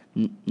that.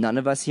 None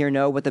of us here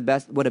know what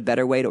a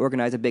better way to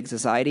organize a big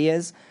society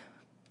is.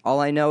 All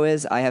I know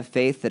is I have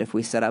faith that if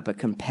we set up a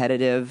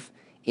competitive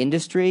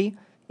industry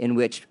in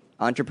which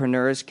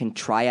entrepreneurs can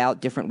try out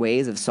different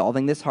ways of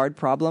solving this hard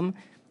problem,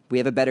 we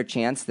have a better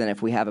chance than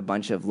if we have a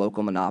bunch of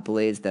local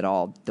monopolies that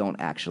all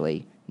don't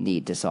actually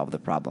need to solve the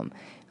problem.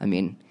 I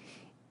mean,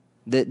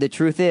 the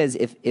truth is,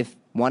 if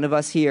one of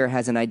us here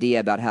has an idea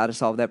about how to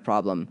solve that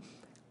problem,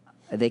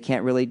 they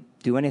can't really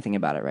do anything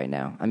about it right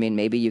now. I mean,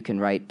 maybe you can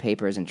write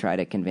papers and try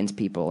to convince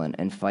people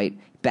and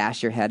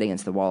bash your head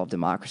against the wall of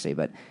democracy,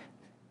 but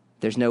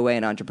there's no way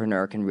an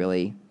entrepreneur can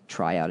really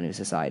try out a new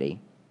society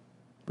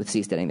with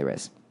seasteading there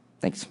is.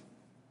 Thanks.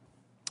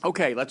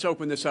 Okay, let's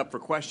open this up for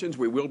questions.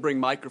 We will bring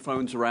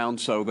microphones around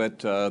so that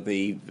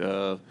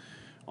the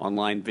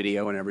online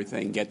video and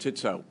everything gets it.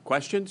 So,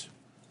 questions?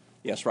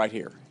 Yes, right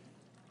here.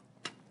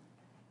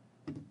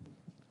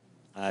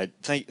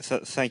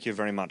 Thank you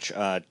very much.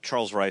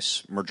 Charles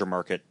Rice, Merger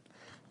Market.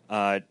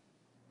 I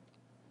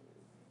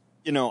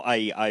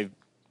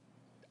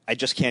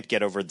just can't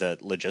get over the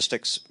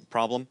logistics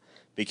problem,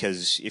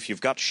 because if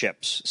you've got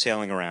ships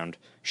sailing around,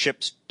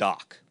 ships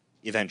dock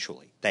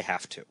eventually. They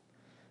have to.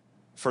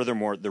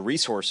 Furthermore, the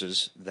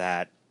resources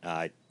that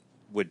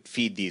would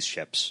feed these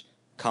ships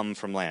come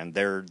from land.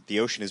 The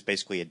ocean is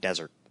basically a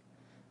desert.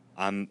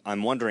 I'm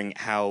wondering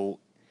how,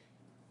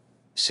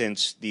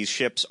 since these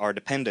ships are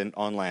dependent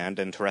on land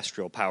and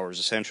terrestrial powers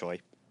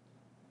essentially,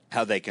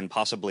 how they can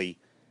possibly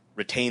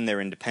retain their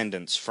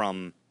independence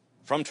from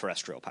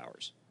terrestrial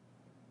powers.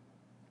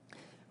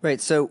 Right.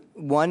 So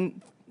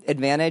one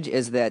advantage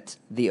is that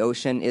the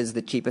ocean is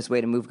the cheapest way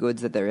to move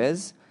goods that there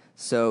is.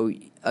 So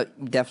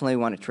definitely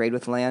want to trade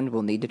with land.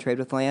 We'll need to trade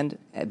with land,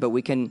 but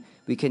we can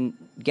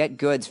get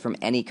goods from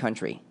any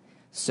country.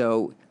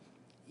 So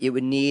it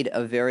would need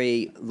a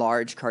very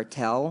large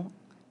cartel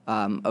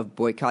of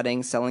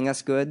boycotting selling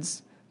us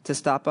goods to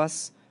stop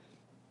us.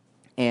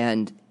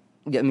 And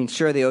I mean,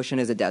 sure, the ocean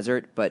is a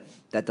desert, but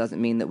that doesn't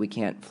mean that we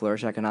can't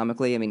flourish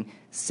economically. I mean,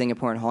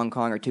 Singapore and Hong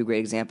Kong are two great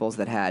examples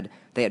that had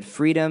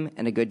freedom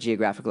and a good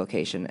geographic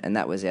location, and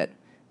that was it,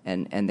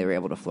 and they were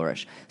able to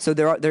flourish. So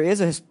there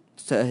is a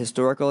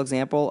historical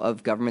example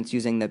of governments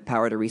using the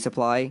power to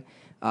resupply.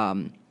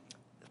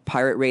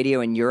 Pirate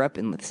radio in Europe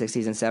in the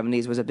 60s and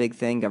 70s was a big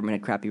thing. Government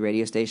had crappy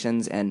radio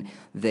stations, and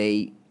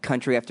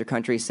country after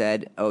country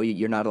said, oh,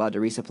 you're not allowed to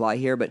resupply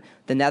here. But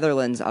the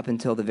Netherlands, up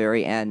until the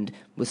very end,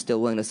 was still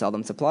willing to sell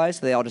them supplies,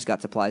 so they all just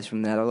got supplies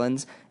from the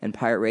Netherlands, and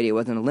pirate radio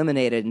wasn't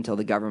eliminated until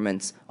the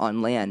governments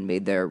on land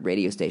made their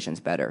radio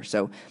stations better.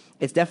 So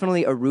it's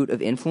definitely a route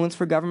of influence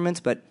for governments,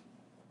 but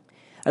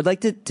I'd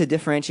like to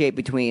differentiate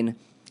between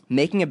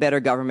making a better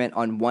government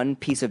on one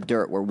piece of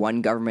dirt where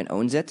one government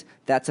owns it,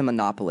 that's a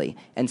monopoly,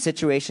 and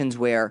situations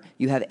where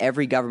you have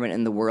every government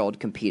in the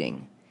world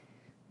competing.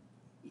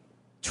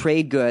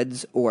 Trade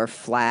goods or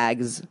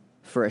flags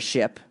for a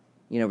ship,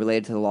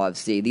 related to the law of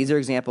sea. These are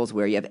examples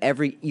where you have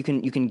you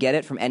can get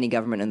it from any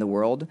government in the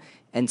world,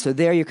 and so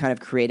there you're kind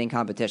of creating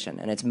competition,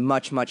 and it's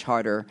much, much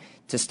harder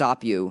to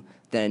stop you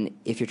than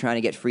if you're trying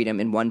to get freedom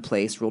in one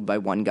place ruled by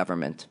one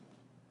government.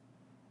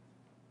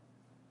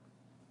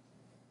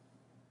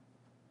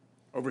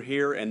 Over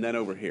here and then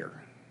over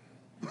here.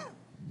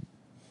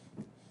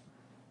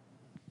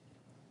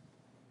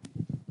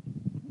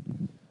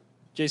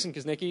 Jason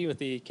Kuznicki with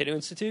the Cato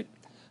Institute.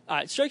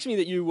 It strikes me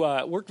that you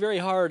work very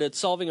hard at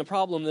solving a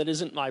problem that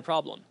isn't my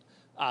problem.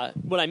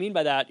 What I mean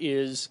by that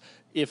is,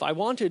 if I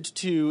wanted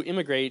to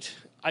immigrate,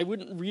 I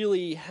wouldn't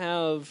really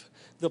have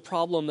the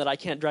problem that I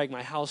can't drag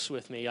my house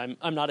with me.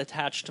 I'm not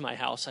attached to my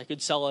house. I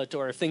could sell it,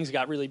 or if things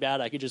got really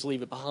bad, I could just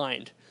leave it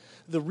behind.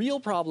 The real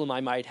problem I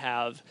might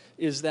have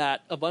is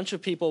that a bunch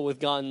of people with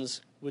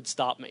guns would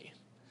stop me.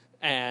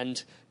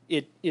 And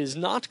it is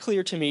not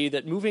clear to me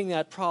that moving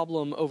that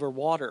problem over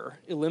water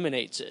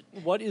eliminates it.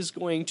 What is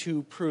going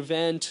to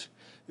prevent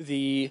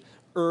the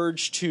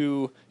urge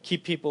to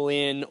keep people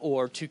in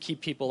or to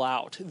keep people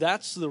out.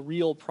 That's the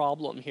real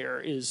problem here,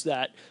 is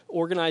that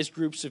organized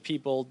groups of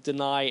people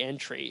deny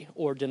entry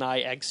or deny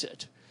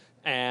exit.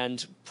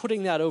 And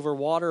putting that over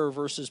water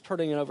versus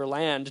putting it over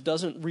land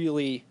doesn't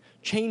really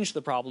change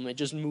the problem, it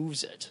just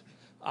moves it.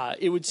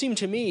 It would seem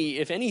to me,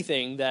 if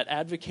anything, that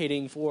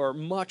advocating for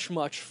much,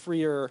 much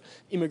freer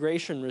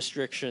immigration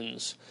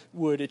restrictions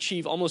would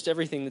achieve almost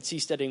everything that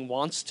seasteading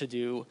wants to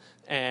do,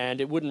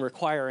 and it wouldn't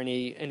require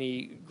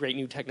any great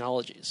new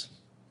technologies.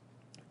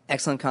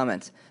 Excellent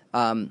comment.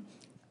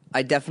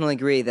 I definitely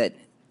agree that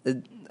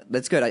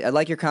that's good. I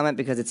like your comment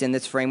because it's in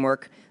this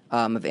framework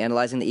of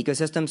analyzing the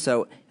ecosystem.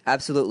 So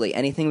absolutely,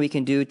 anything we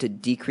can do to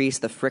decrease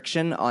the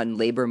friction on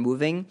labor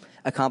moving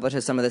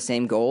accomplishes some of the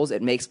same goals.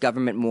 It makes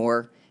government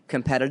more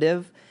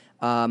competitive.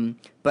 But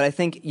I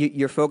think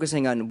you're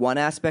focusing on one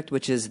aspect,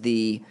 which is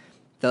the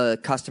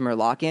customer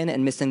lock-in,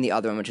 and missing the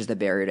other one, which is the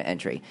barrier to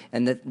entry.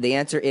 And the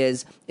answer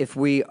is,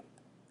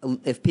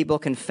 if people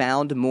can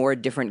found more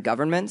different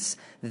governments,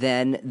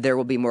 then there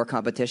will be more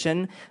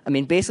competition. I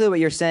mean, basically what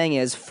you're saying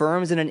is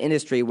firms in an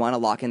industry want to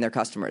lock in their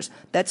customers.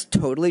 That's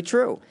totally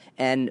true.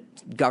 And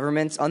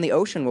governments on the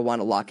ocean will want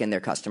to lock in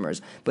their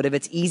customers. But if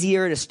it's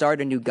easier to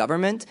start a new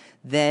government,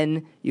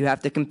 then you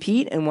have to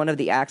compete, and one of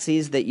the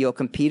axes that you'll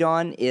compete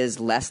on is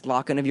less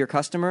lock-in of your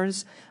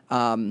customers.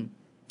 And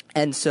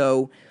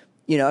so,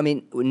 I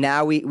mean,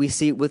 now we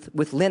see with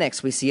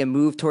Linux, we see a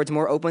move towards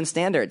more open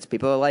standards.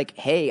 People are like,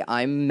 hey,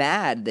 I'm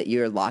mad that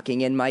you're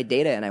locking in my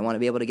data and I want to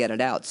be able to get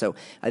it out. So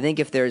I think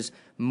if there's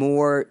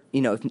more,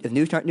 if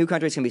new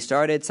countries can be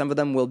started, some of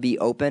them will be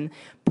open.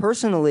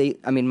 Personally,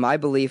 I mean, my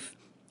belief,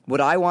 what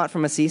I want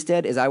from a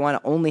seastead is I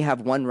want to only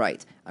have one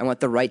right. I want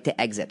the right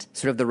to exit,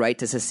 sort of the right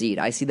to secede.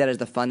 I see that as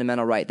the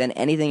fundamental right. Then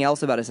anything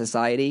else about a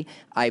society,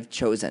 I've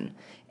chosen.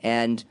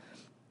 And,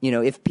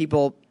 if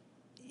people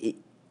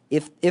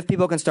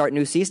can start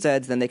new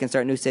seasteads, then they can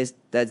start new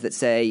seasteads that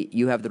say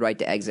you have the right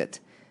to exit,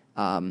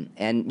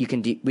 and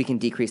we can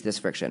decrease this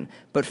friction.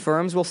 But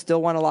firms will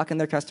still want to lock in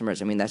their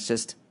customers. I mean, that's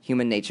just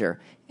human nature,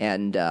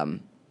 and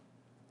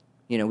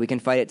we can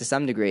fight it to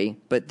some degree,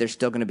 but there's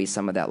still going to be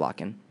some of that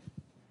lock-in.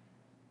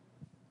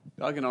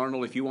 Doug and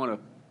Arnold, if you want to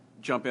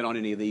jump in on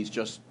any of these,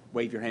 just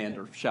wave your hand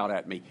or shout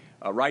at me.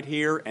 Right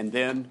here and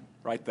then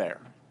right there.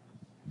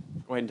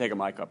 Go ahead and take a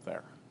mic up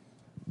there.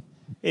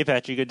 Hey,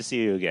 Patrick, good to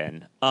see you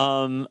again.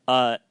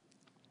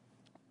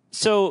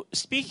 So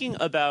speaking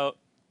about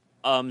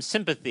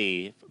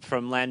sympathy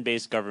from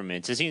land-based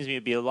governments, it seems to me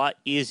it'd be a lot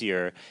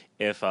easier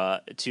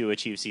to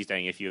achieve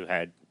seasteading if you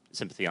had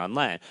sympathy on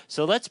land.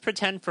 So let's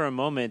pretend for a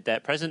moment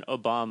that President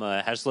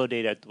Obama has slow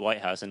data at the White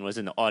House and was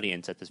in the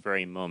audience at this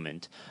very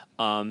moment,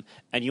 and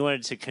you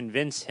wanted to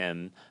convince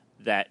him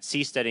that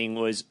seasteading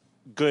was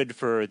good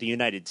for the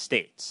United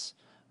States.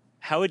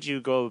 How would you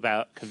go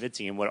about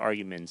convincing him? What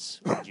arguments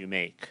would you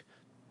make?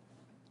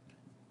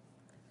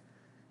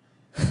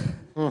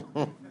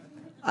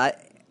 I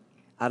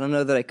don't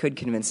know that I could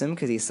convince him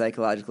because he's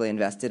psychologically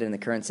invested in the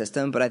current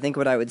system, but I think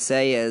what I would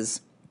say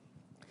is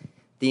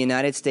the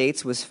United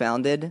States was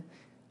founded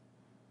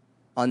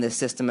on this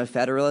system of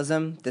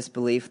federalism, this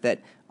belief that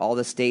all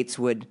the states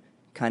would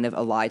kind of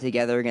ally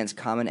together against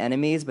common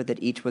enemies, but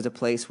that each was a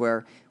place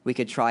where we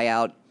could try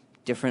out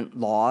different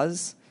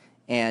laws.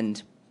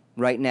 And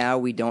right now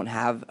we don't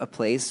have a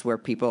place where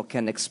people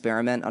can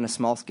experiment on a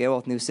small scale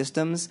with new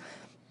systems.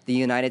 The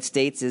United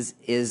States is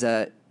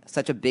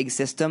such a big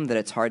system that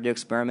it's hard to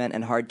experiment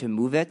and hard to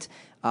move it.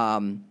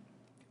 And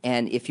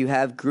if you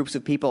have groups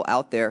of people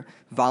out there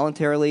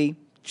voluntarily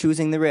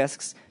choosing the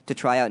risks to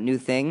try out new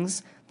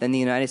things, then the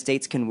United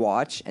States can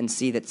watch and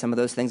see that some of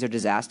those things are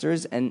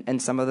disasters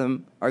and some of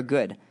them are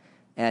good.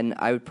 And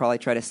I would probably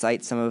try to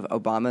cite some of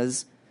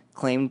Obama's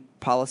claimed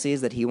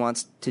policies that he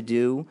wants to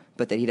do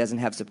but that he doesn't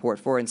have support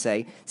for, and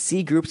say,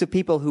 see groups of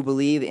people who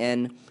believe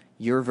in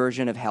your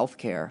version of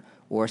healthcare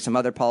or some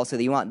other policy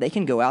that you want. They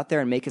can go out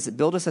there and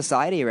build a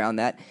society around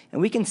that,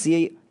 and we can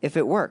see if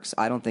it works.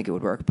 I don't think it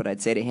would work, but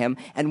I'd say to him,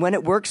 and when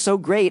it works so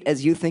great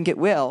as you think it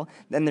will,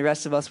 then the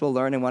rest of us will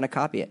learn and want to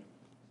copy it.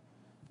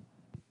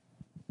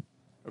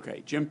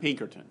 Okay, Jim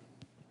Pinkerton.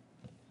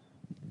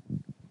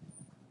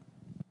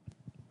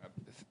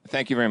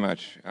 Thank you very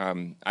much.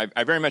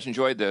 I very much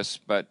enjoyed this,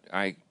 but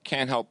I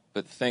can't help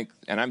but think,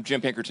 and I'm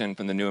Jim Pinkerton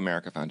from the New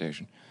America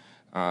Foundation,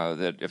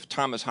 that if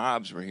Thomas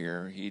Hobbes were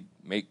here, he'd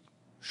make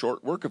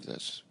short work of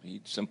this.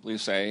 He'd simply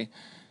say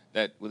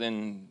that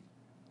within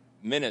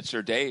minutes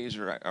or days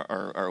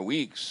or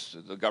weeks,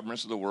 the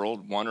governments of the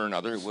world, one or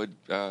another, would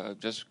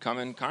just come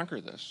and conquer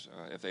this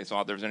if they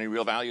thought there was any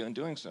real value in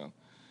doing so.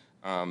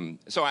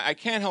 So I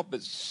can't help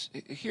but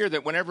hear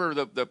that whenever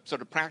the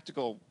sort of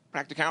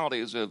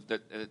practicalities of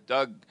that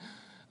Doug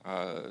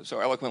so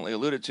eloquently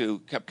alluded to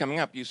kept coming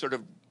up, you sort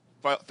of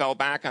fell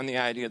back on the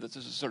idea that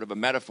this is sort of a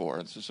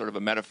metaphor. This is sort of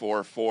a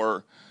metaphor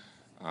for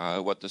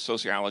what the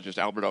sociologist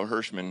Albert O.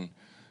 Hirschman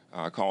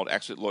called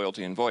exit,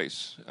 loyalty, and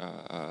voice.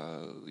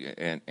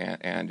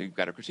 And you've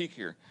got a critique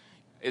here.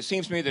 It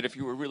seems to me that if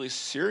you were really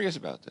serious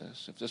about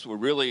this, if this were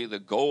really the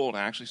goal to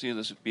actually see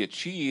this be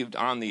achieved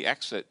on the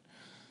exit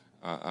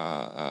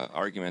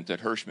argument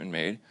that Hirschman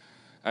made,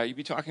 you'd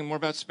be talking more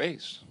about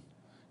space.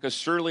 Because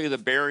surely the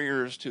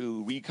barriers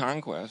to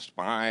reconquest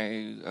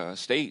by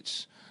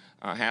states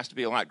has to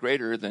be a lot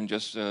greater than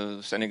just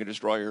sending a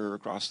destroyer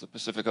across the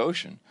Pacific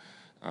Ocean.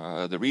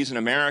 The reason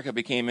America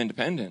became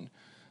independent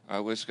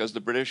was because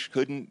the British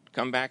couldn't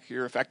come back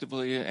here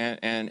effectively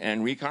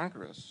and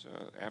reconquer us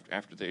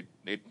after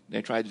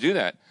they tried to do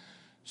that.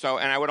 So,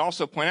 and I would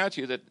also point out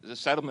to you that the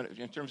settlement,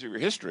 in terms of your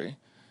history,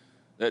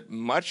 that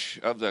much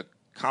of the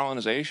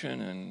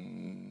colonization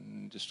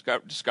and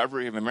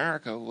discovery of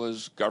America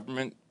was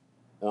government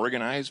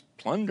organized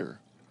plunder.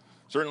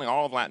 Certainly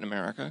all of Latin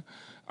America.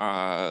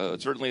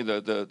 Certainly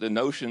the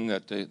notion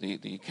that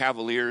the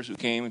Cavaliers who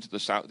came into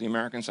the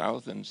American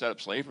South and set up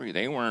slavery,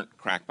 they weren't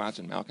crackpots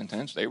and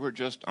malcontents. They were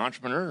just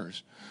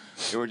entrepreneurs.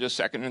 They were just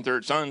second and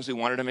third sons who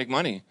wanted to make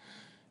money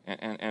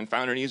and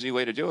found an easy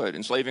way to do it,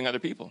 enslaving other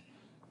people.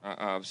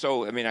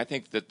 So, I mean, I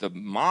think that the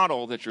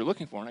model that you're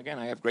looking for, and again,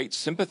 I have great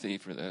sympathy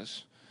for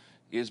this,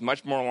 is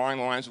much more along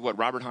the lines of what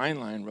Robert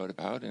Heinlein wrote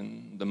about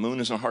in The Moon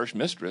is a Harsh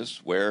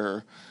Mistress,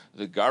 where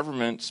the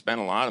government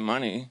spent a lot of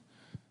money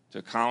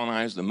to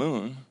colonize the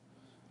moon,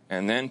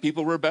 and then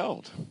people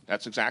rebelled.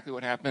 That's exactly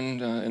what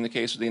happened in the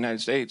case of the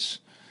United States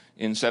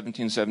in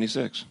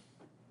 1776.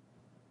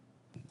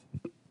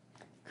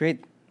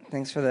 Great.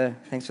 Thanks for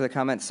the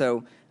comment.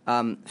 So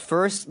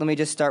first, let me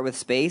just start with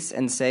space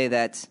and say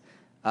that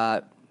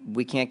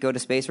we can't go to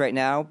space right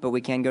now, but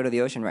we can go to the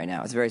ocean right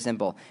now. It's very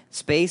simple.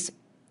 Space,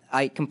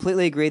 I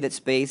completely agree that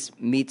space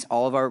meets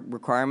all of our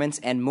requirements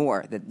and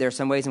more. That there are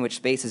some ways in which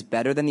space is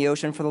better than the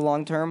ocean for the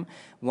long term.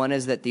 One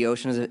is that the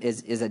ocean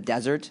is a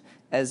desert,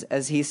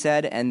 as he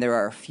said, and there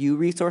are a few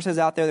resources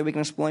out there that we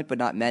can exploit, but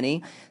not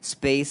many.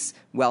 Space,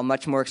 while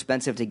much more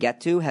expensive to get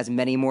to, has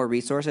many more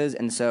resources,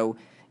 and so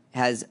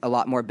has a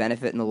lot more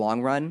benefit in the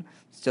long run.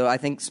 So I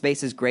think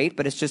space is great,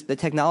 but it's just the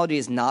technology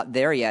is not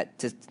there yet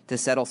to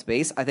settle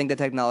space. I think the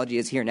technology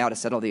is here now to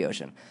settle the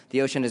ocean.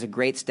 The ocean is a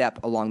great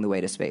step along the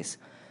way to space.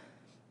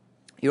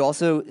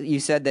 You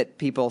said that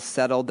people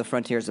settled the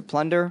frontiers of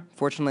plunder.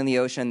 Fortunately, in the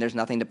ocean, there's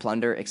nothing to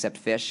plunder except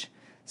fish,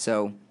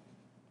 so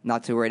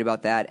not too worried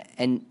about that.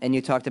 And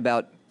you talked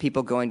about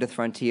people going to the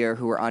frontier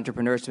who are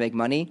entrepreneurs to make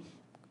money.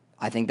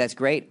 I think that's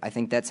great. I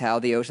think that's how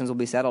the oceans will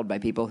be settled, by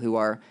people who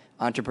are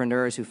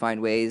entrepreneurs who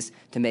find ways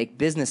to make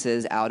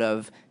businesses out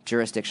of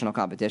jurisdictional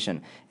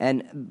competition.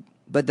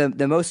 But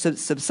the most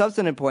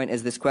substantive point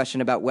is this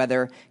question about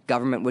whether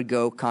government would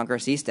go conquer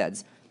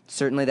seasteads.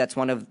 Certainly that's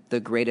one of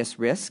the greatest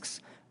risks.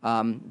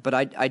 But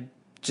I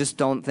just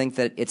don't think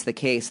that it's the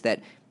case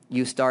that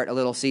you start a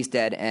little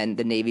seastead and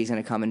the Navy's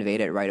going to come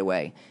invade it right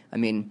away. I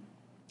mean,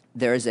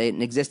 there's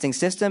an existing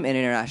system in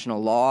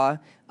international law,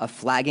 a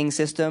flagging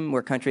system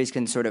where countries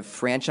can sort of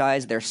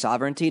franchise their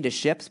sovereignty to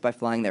ships by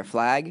flying their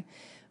flag.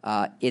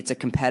 It's a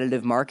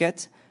competitive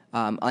market,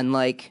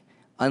 unlike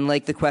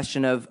the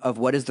question of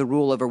what is the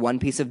rule over one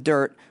piece of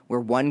dirt, where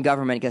one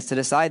government gets to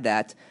decide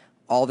that.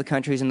 All the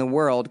countries in the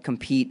world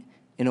compete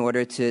in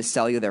order to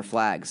sell you their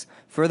flags.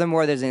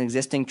 Furthermore, there's an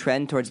existing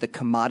trend towards the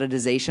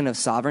commoditization of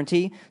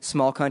sovereignty,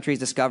 small countries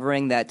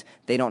discovering that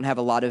they don't have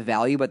a lot of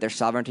value, but their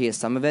sovereignty is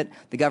some of it.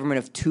 The government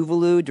of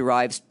Tuvalu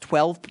derives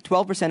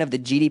 12% of the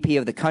GDP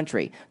of the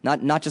country,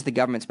 not just the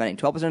government spending.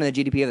 12% of the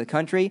GDP of the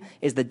country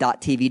is the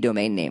 .tv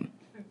domain name.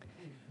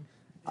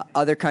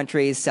 Other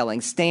countries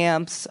selling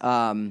stamps,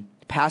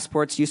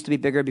 passports used to be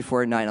bigger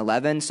before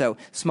 9/11, so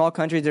small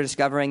countries are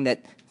discovering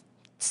that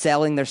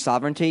selling their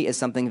sovereignty is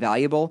something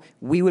valuable.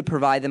 We would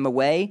provide them a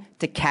way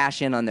to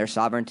cash in on their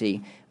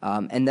sovereignty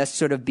and thus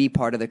sort of be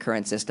part of the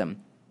current system.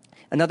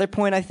 Another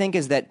point, I think,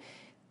 is that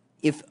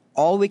if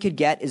all we could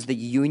get is the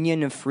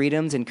union of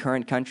freedoms in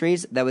current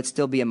countries, that would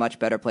still be a much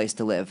better place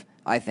to live,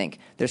 I think.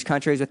 There's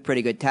countries with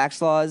pretty good tax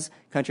laws,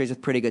 countries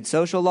with pretty good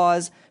social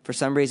laws. For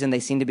some reason, they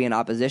seem to be in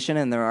opposition,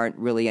 and there aren't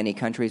really any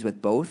countries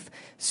with both.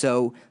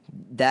 So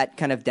that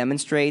kind of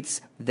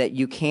demonstrates that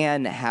you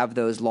can have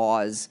those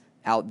laws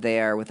out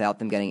there without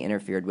them getting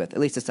interfered with, at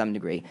least to some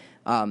degree.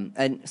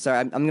 And sorry,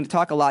 I'm going to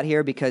talk a lot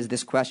here because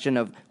this question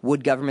of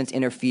would governments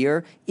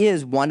interfere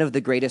is one of the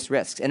greatest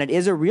risks, and it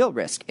is a real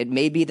risk. It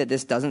may be that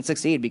this doesn't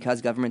succeed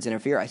because governments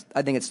interfere.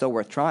 I think it's still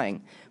worth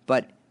trying,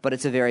 but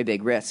it's a very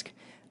big risk.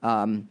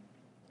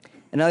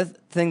 Another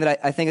thing that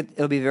I think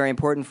it'll be very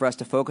important for us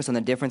to focus on the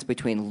difference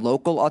between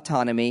local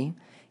autonomy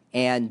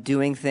and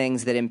doing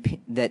things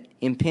that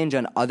impinge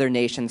on other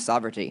nations'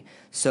 sovereignty.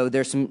 So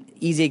there's some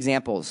easy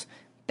examples.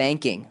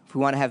 Banking. If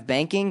we want to have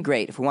banking,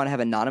 great. If we want to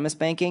have anonymous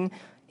banking,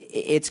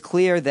 it's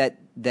clear that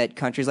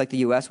countries like the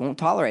U.S. won't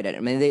tolerate it.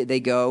 I mean, they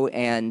go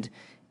and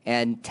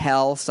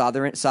tell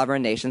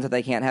sovereign nations that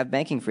they can't have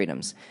banking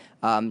freedoms.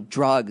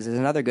 Drugs is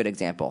another good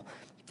example.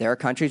 There are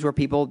countries where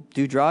people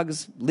do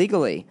drugs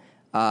legally.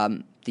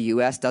 The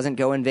U.S. doesn't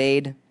go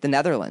invade the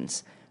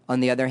Netherlands.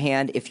 On the other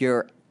hand, if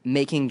you're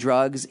making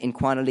drugs in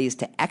quantities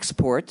to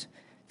export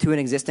to an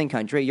existing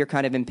country, you're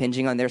kind of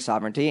impinging on their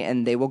sovereignty,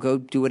 and they will go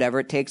do whatever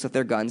it takes with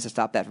their guns to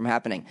stop that from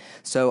happening.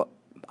 So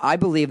I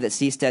believe that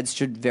seasteads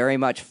should very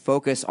much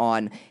focus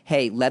on,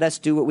 hey, let us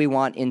do what we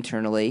want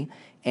internally,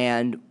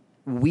 and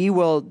we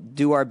will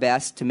do our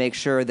best to make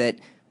sure that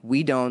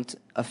we don't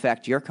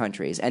affect your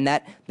countries. And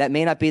that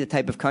may not be the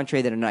type of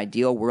country that in an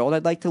ideal world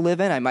I'd like to live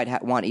in. I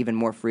might want even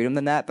more freedom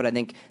than that, but I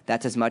think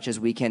that's as much as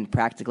we can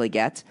practically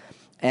get.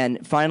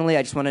 And finally,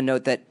 I just want to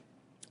note that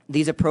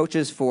these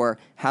approaches for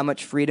how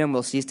much freedom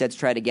will seasteads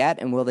try to get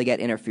and will they get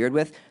interfered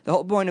with, the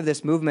whole point of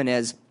this movement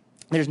is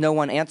there's no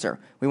one answer.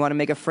 We want to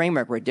make a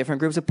framework where different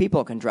groups of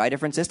people can try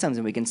different systems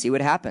and we can see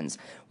what happens.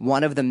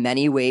 One of the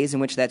many ways in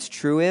which that's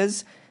true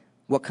is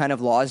what kind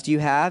of laws do you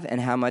have and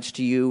how much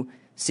do you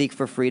seek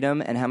for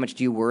freedom and how much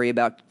do you worry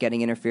about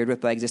getting interfered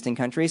with by existing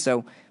countries?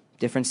 So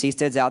different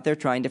seasteads out there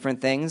trying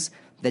different things.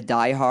 The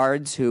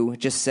diehards who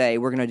just say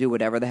we're going to do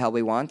whatever the hell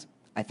we want,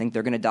 I think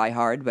they're going to die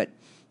hard, but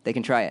they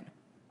can try it.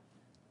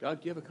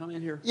 Doug, do you have a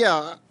comment here?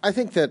 Yeah, I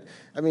think that,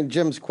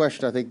 Jim's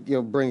question, I think,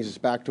 brings us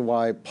back to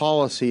why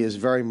policy is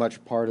very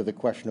much part of the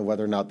question of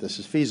whether or not this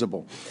is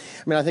feasible.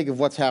 I think of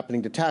what's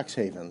happening to tax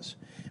havens.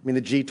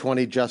 The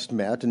G20 just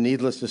met, and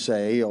needless to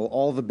say,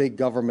 all the big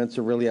governments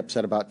are really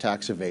upset about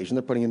tax evasion.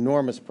 They're putting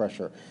enormous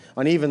pressure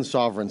on even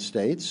sovereign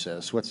states,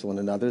 Switzerland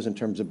and others, in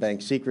terms of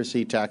bank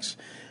secrecy, tax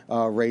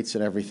rates,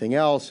 and everything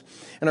else,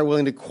 and are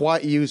willing to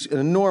use an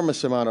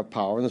enormous amount of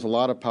power, and there's a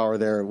lot of power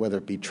there, whether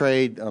it be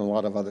trade and a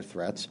lot of other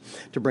threats,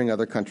 to bring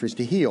other countries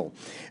to heel.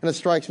 And it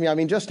strikes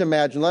me, just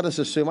imagine, let us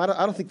assume, I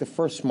don't think the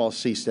first small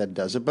seastead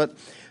does it, but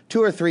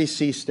 2 or 3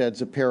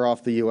 seasteads appear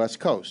off the U.S.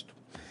 coast.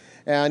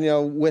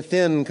 And,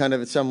 within kind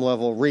of at some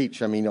level reach,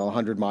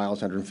 100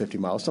 miles, 150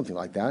 miles, something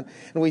like that.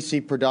 And we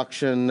see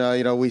production,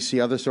 we see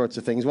other sorts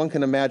of things. One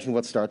can imagine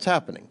what starts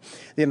happening.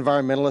 The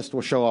environmentalist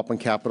will show up on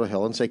Capitol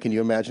Hill and say, can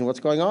you imagine what's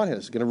going on here?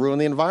 This is going to ruin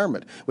the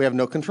environment. We have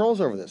no controls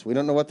over this. We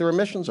don't know what their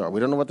emissions are. We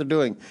don't know what they're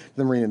doing to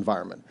the marine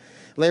environment.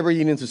 Labor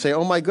unions would say,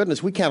 oh, my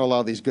goodness, we can't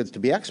allow these goods to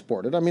be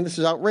exported. This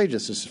is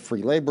outrageous. This is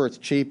free labor. It's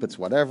cheap. It's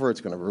whatever.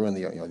 It's going to ruin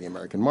the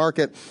American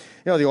market.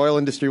 The oil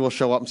industry will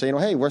show up and say,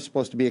 hey, we're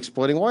supposed to be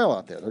exploiting oil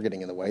out there. They're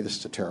getting in the way. This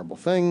is a terrible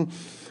thing.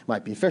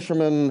 Might be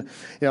fishermen.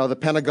 The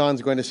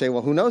Pentagon's going to say,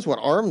 well, who knows what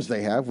arms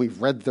they have. We've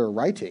read their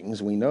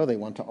writings. We know they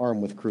want to arm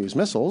with cruise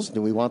missiles.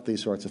 Do we want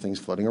these sorts of things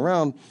floating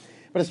around?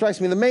 But it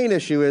strikes me the main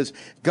issue is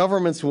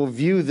governments will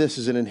view this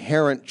as an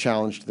inherent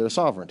challenge to their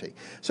sovereignty.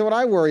 So what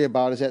I worry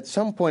about is at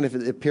some point, if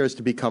it appears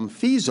to become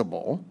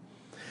feasible,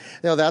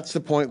 that's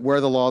the point where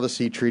the Law of the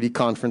Sea Treaty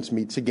Conference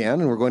meets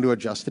again, and we're going to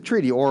adjust the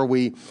treaty. Or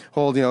we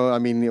hold,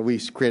 we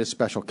create a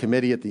special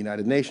committee at the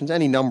United Nations.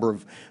 Any number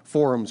of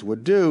forums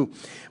would do.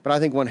 But I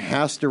think one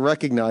has to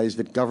recognize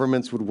that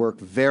governments would work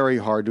very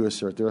hard to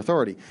assert their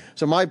authority.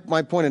 So my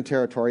point in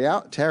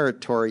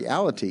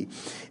territoriality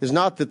is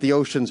not that the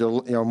oceans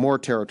are more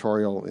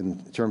territorial in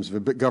terms of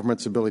a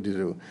government's ability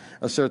to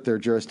assert their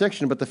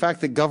jurisdiction, but the fact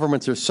that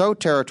governments are so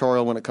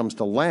territorial when it comes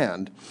to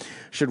land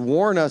should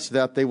warn us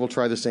that they will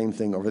try the same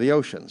thing over the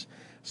oceans.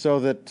 So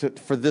that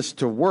for this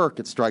to work,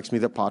 it strikes me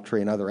that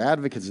Patri and other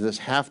advocates of this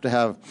have to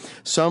have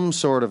some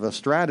sort of a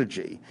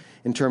strategy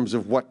in terms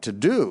of what to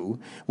do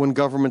when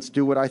governments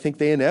do what I think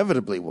they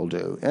inevitably will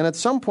do. And at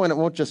some point, it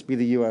won't just be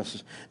the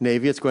U.S.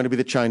 Navy. It's going to be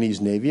the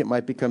Chinese Navy. It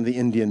might become the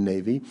Indian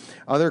Navy.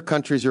 Other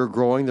countries are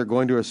growing. They're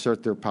going to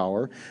assert their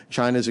power.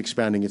 China's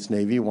expanding its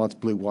Navy, wants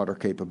blue water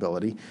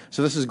capability.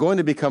 So this is going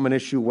to become an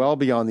issue well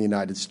beyond the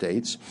United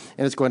States,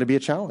 and it's going to be a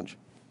challenge.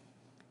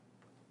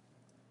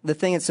 The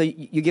thing is, so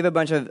you give a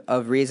bunch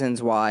of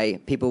reasons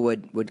why people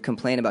would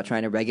complain about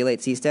trying to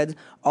regulate seasteads.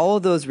 All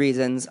of those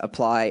reasons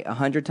apply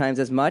 100 times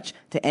as much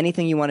to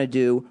anything you want to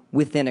do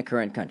within a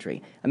current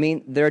country.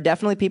 There are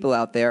definitely people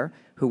out there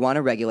who want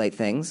to regulate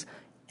things,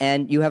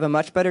 and you have a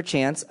much better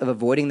chance of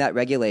avoiding that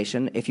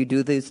regulation if you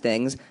do these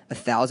things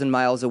 1,000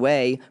 miles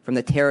away from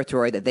the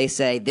territory that they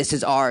say, this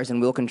is ours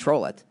and we'll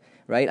control it,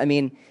 right?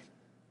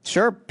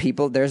 Sure,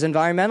 there's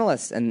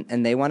environmentalists,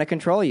 and they want to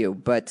control you,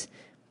 but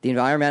the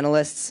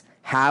environmentalists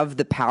have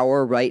the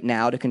power right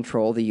now to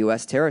control the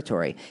U.S.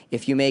 territory.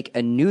 If you make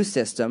a new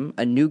system,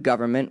 a new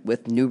government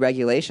with new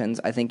regulations,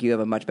 I think you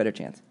have a much better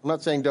chance. I'm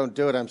not saying don't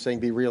do it. I'm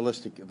saying be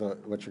realistic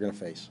what you're going to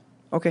face.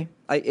 Okay.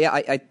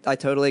 I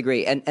totally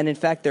agree. And in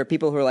fact, there are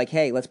people who are like,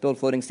 hey, let's build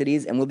floating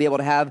cities and we'll be able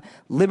to have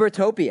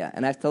Libertopia.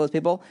 And I have to tell those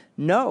people,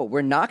 no,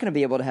 we're not going to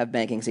be able to have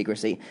banking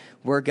secrecy.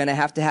 We're going to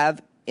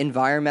have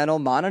environmental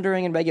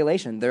monitoring and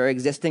regulation. There are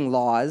existing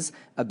laws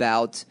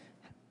about,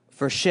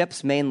 for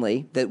ships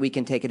mainly, that we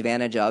can take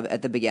advantage of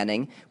at the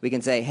beginning. We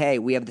can say, hey,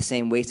 we have the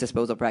same waste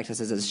disposal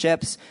practices as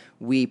ships.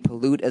 We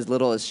pollute as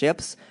little as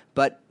ships.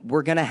 But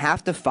we're going to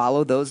have to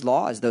follow those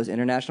laws, those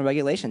international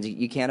regulations.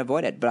 You can't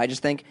avoid it. But I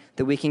just think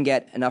that we can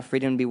get enough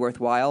freedom to be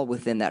worthwhile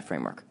within that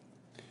framework.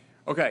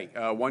 Okay,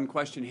 one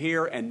question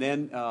here, and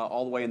then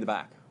all the way in the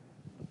back.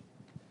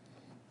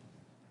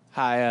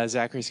 Hi,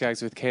 Zachary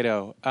Skaggs with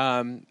Cato.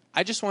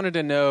 I just wanted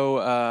to know,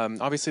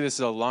 obviously this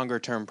is a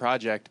longer-term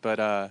project,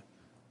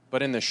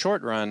 but in the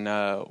short run,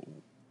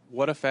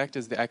 what effect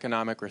is the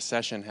economic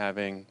recession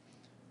having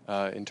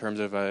in terms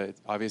of,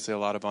 obviously a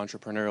lot of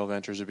entrepreneurial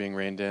ventures are being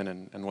reined in,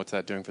 and what's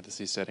that doing for the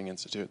Seasteading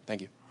Institute?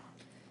 Thank you.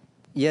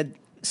 Yeah,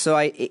 so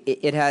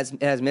it has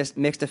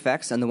mixed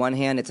effects. On the one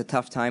hand, it's a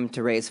tough time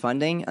to raise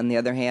funding. On the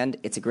other hand,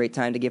 it's a great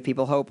time to give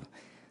people hope.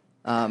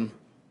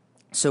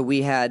 So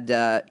we had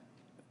a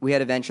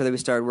venture that we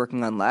started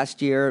working on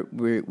last year.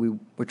 We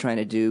were trying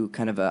to do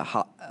kind of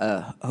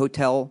a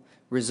hotel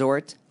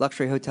resort,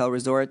 luxury hotel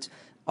resort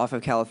off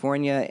of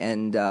California,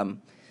 and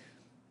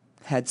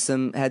had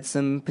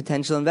some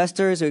potential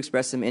investors who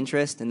expressed some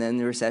interest, and then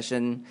the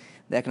recession,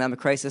 the economic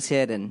crisis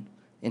hit, and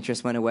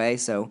interest went away.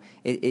 So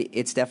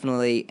it's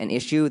definitely an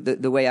issue.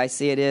 The way I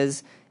see it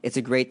is, it's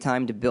a great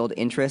time to build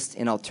interest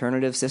in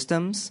alternative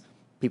systems.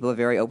 People are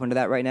very open to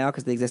that right now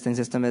because the existing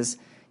system is,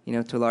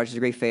 to a large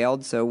degree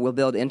failed. So we'll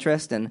build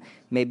interest, and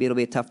maybe it'll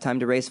be a tough time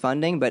to raise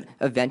funding, but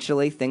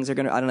eventually things are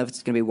going to, I don't know if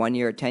it's going to be 1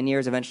 year or 10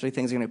 years, eventually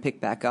things are going to pick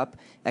back up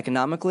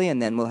economically,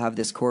 and then we'll have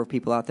this core of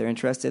people out there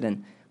interested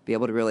and be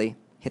able to really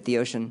hit the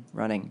ocean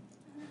running,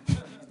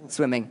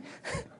 swimming.